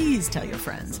 please tell your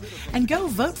friends. And go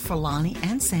vote for Lonnie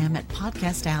and Sam at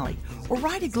Podcast Alley, or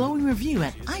write a glowing review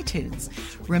at iTunes.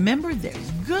 Remember,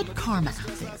 there's good karma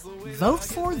out there. Vote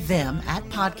for them at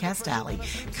Podcast Alley.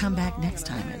 Come back next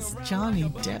time as Johnny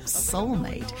Depp's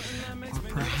soulmate. Or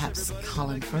perhaps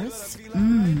Colin Firth.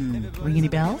 Ring any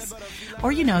bells?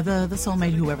 Or, the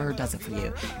soulmate, whoever does it for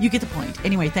you. You get the point.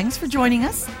 Anyway, thanks for joining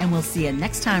us, and we'll see you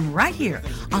next time right here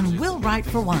on Will Write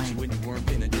for Wine. When you weren't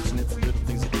paying attention, it's the little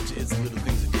things that get you. It's the little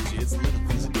things that get you. It's the little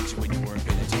things that get you when you weren't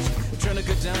paying attention. I'm trying to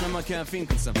cut down on my caffeine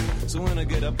consumption. So when I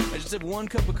get up, I just have one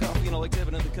cup of coffee, and I like to have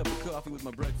another cup of coffee with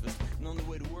my breakfast. And on the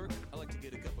way to work, I like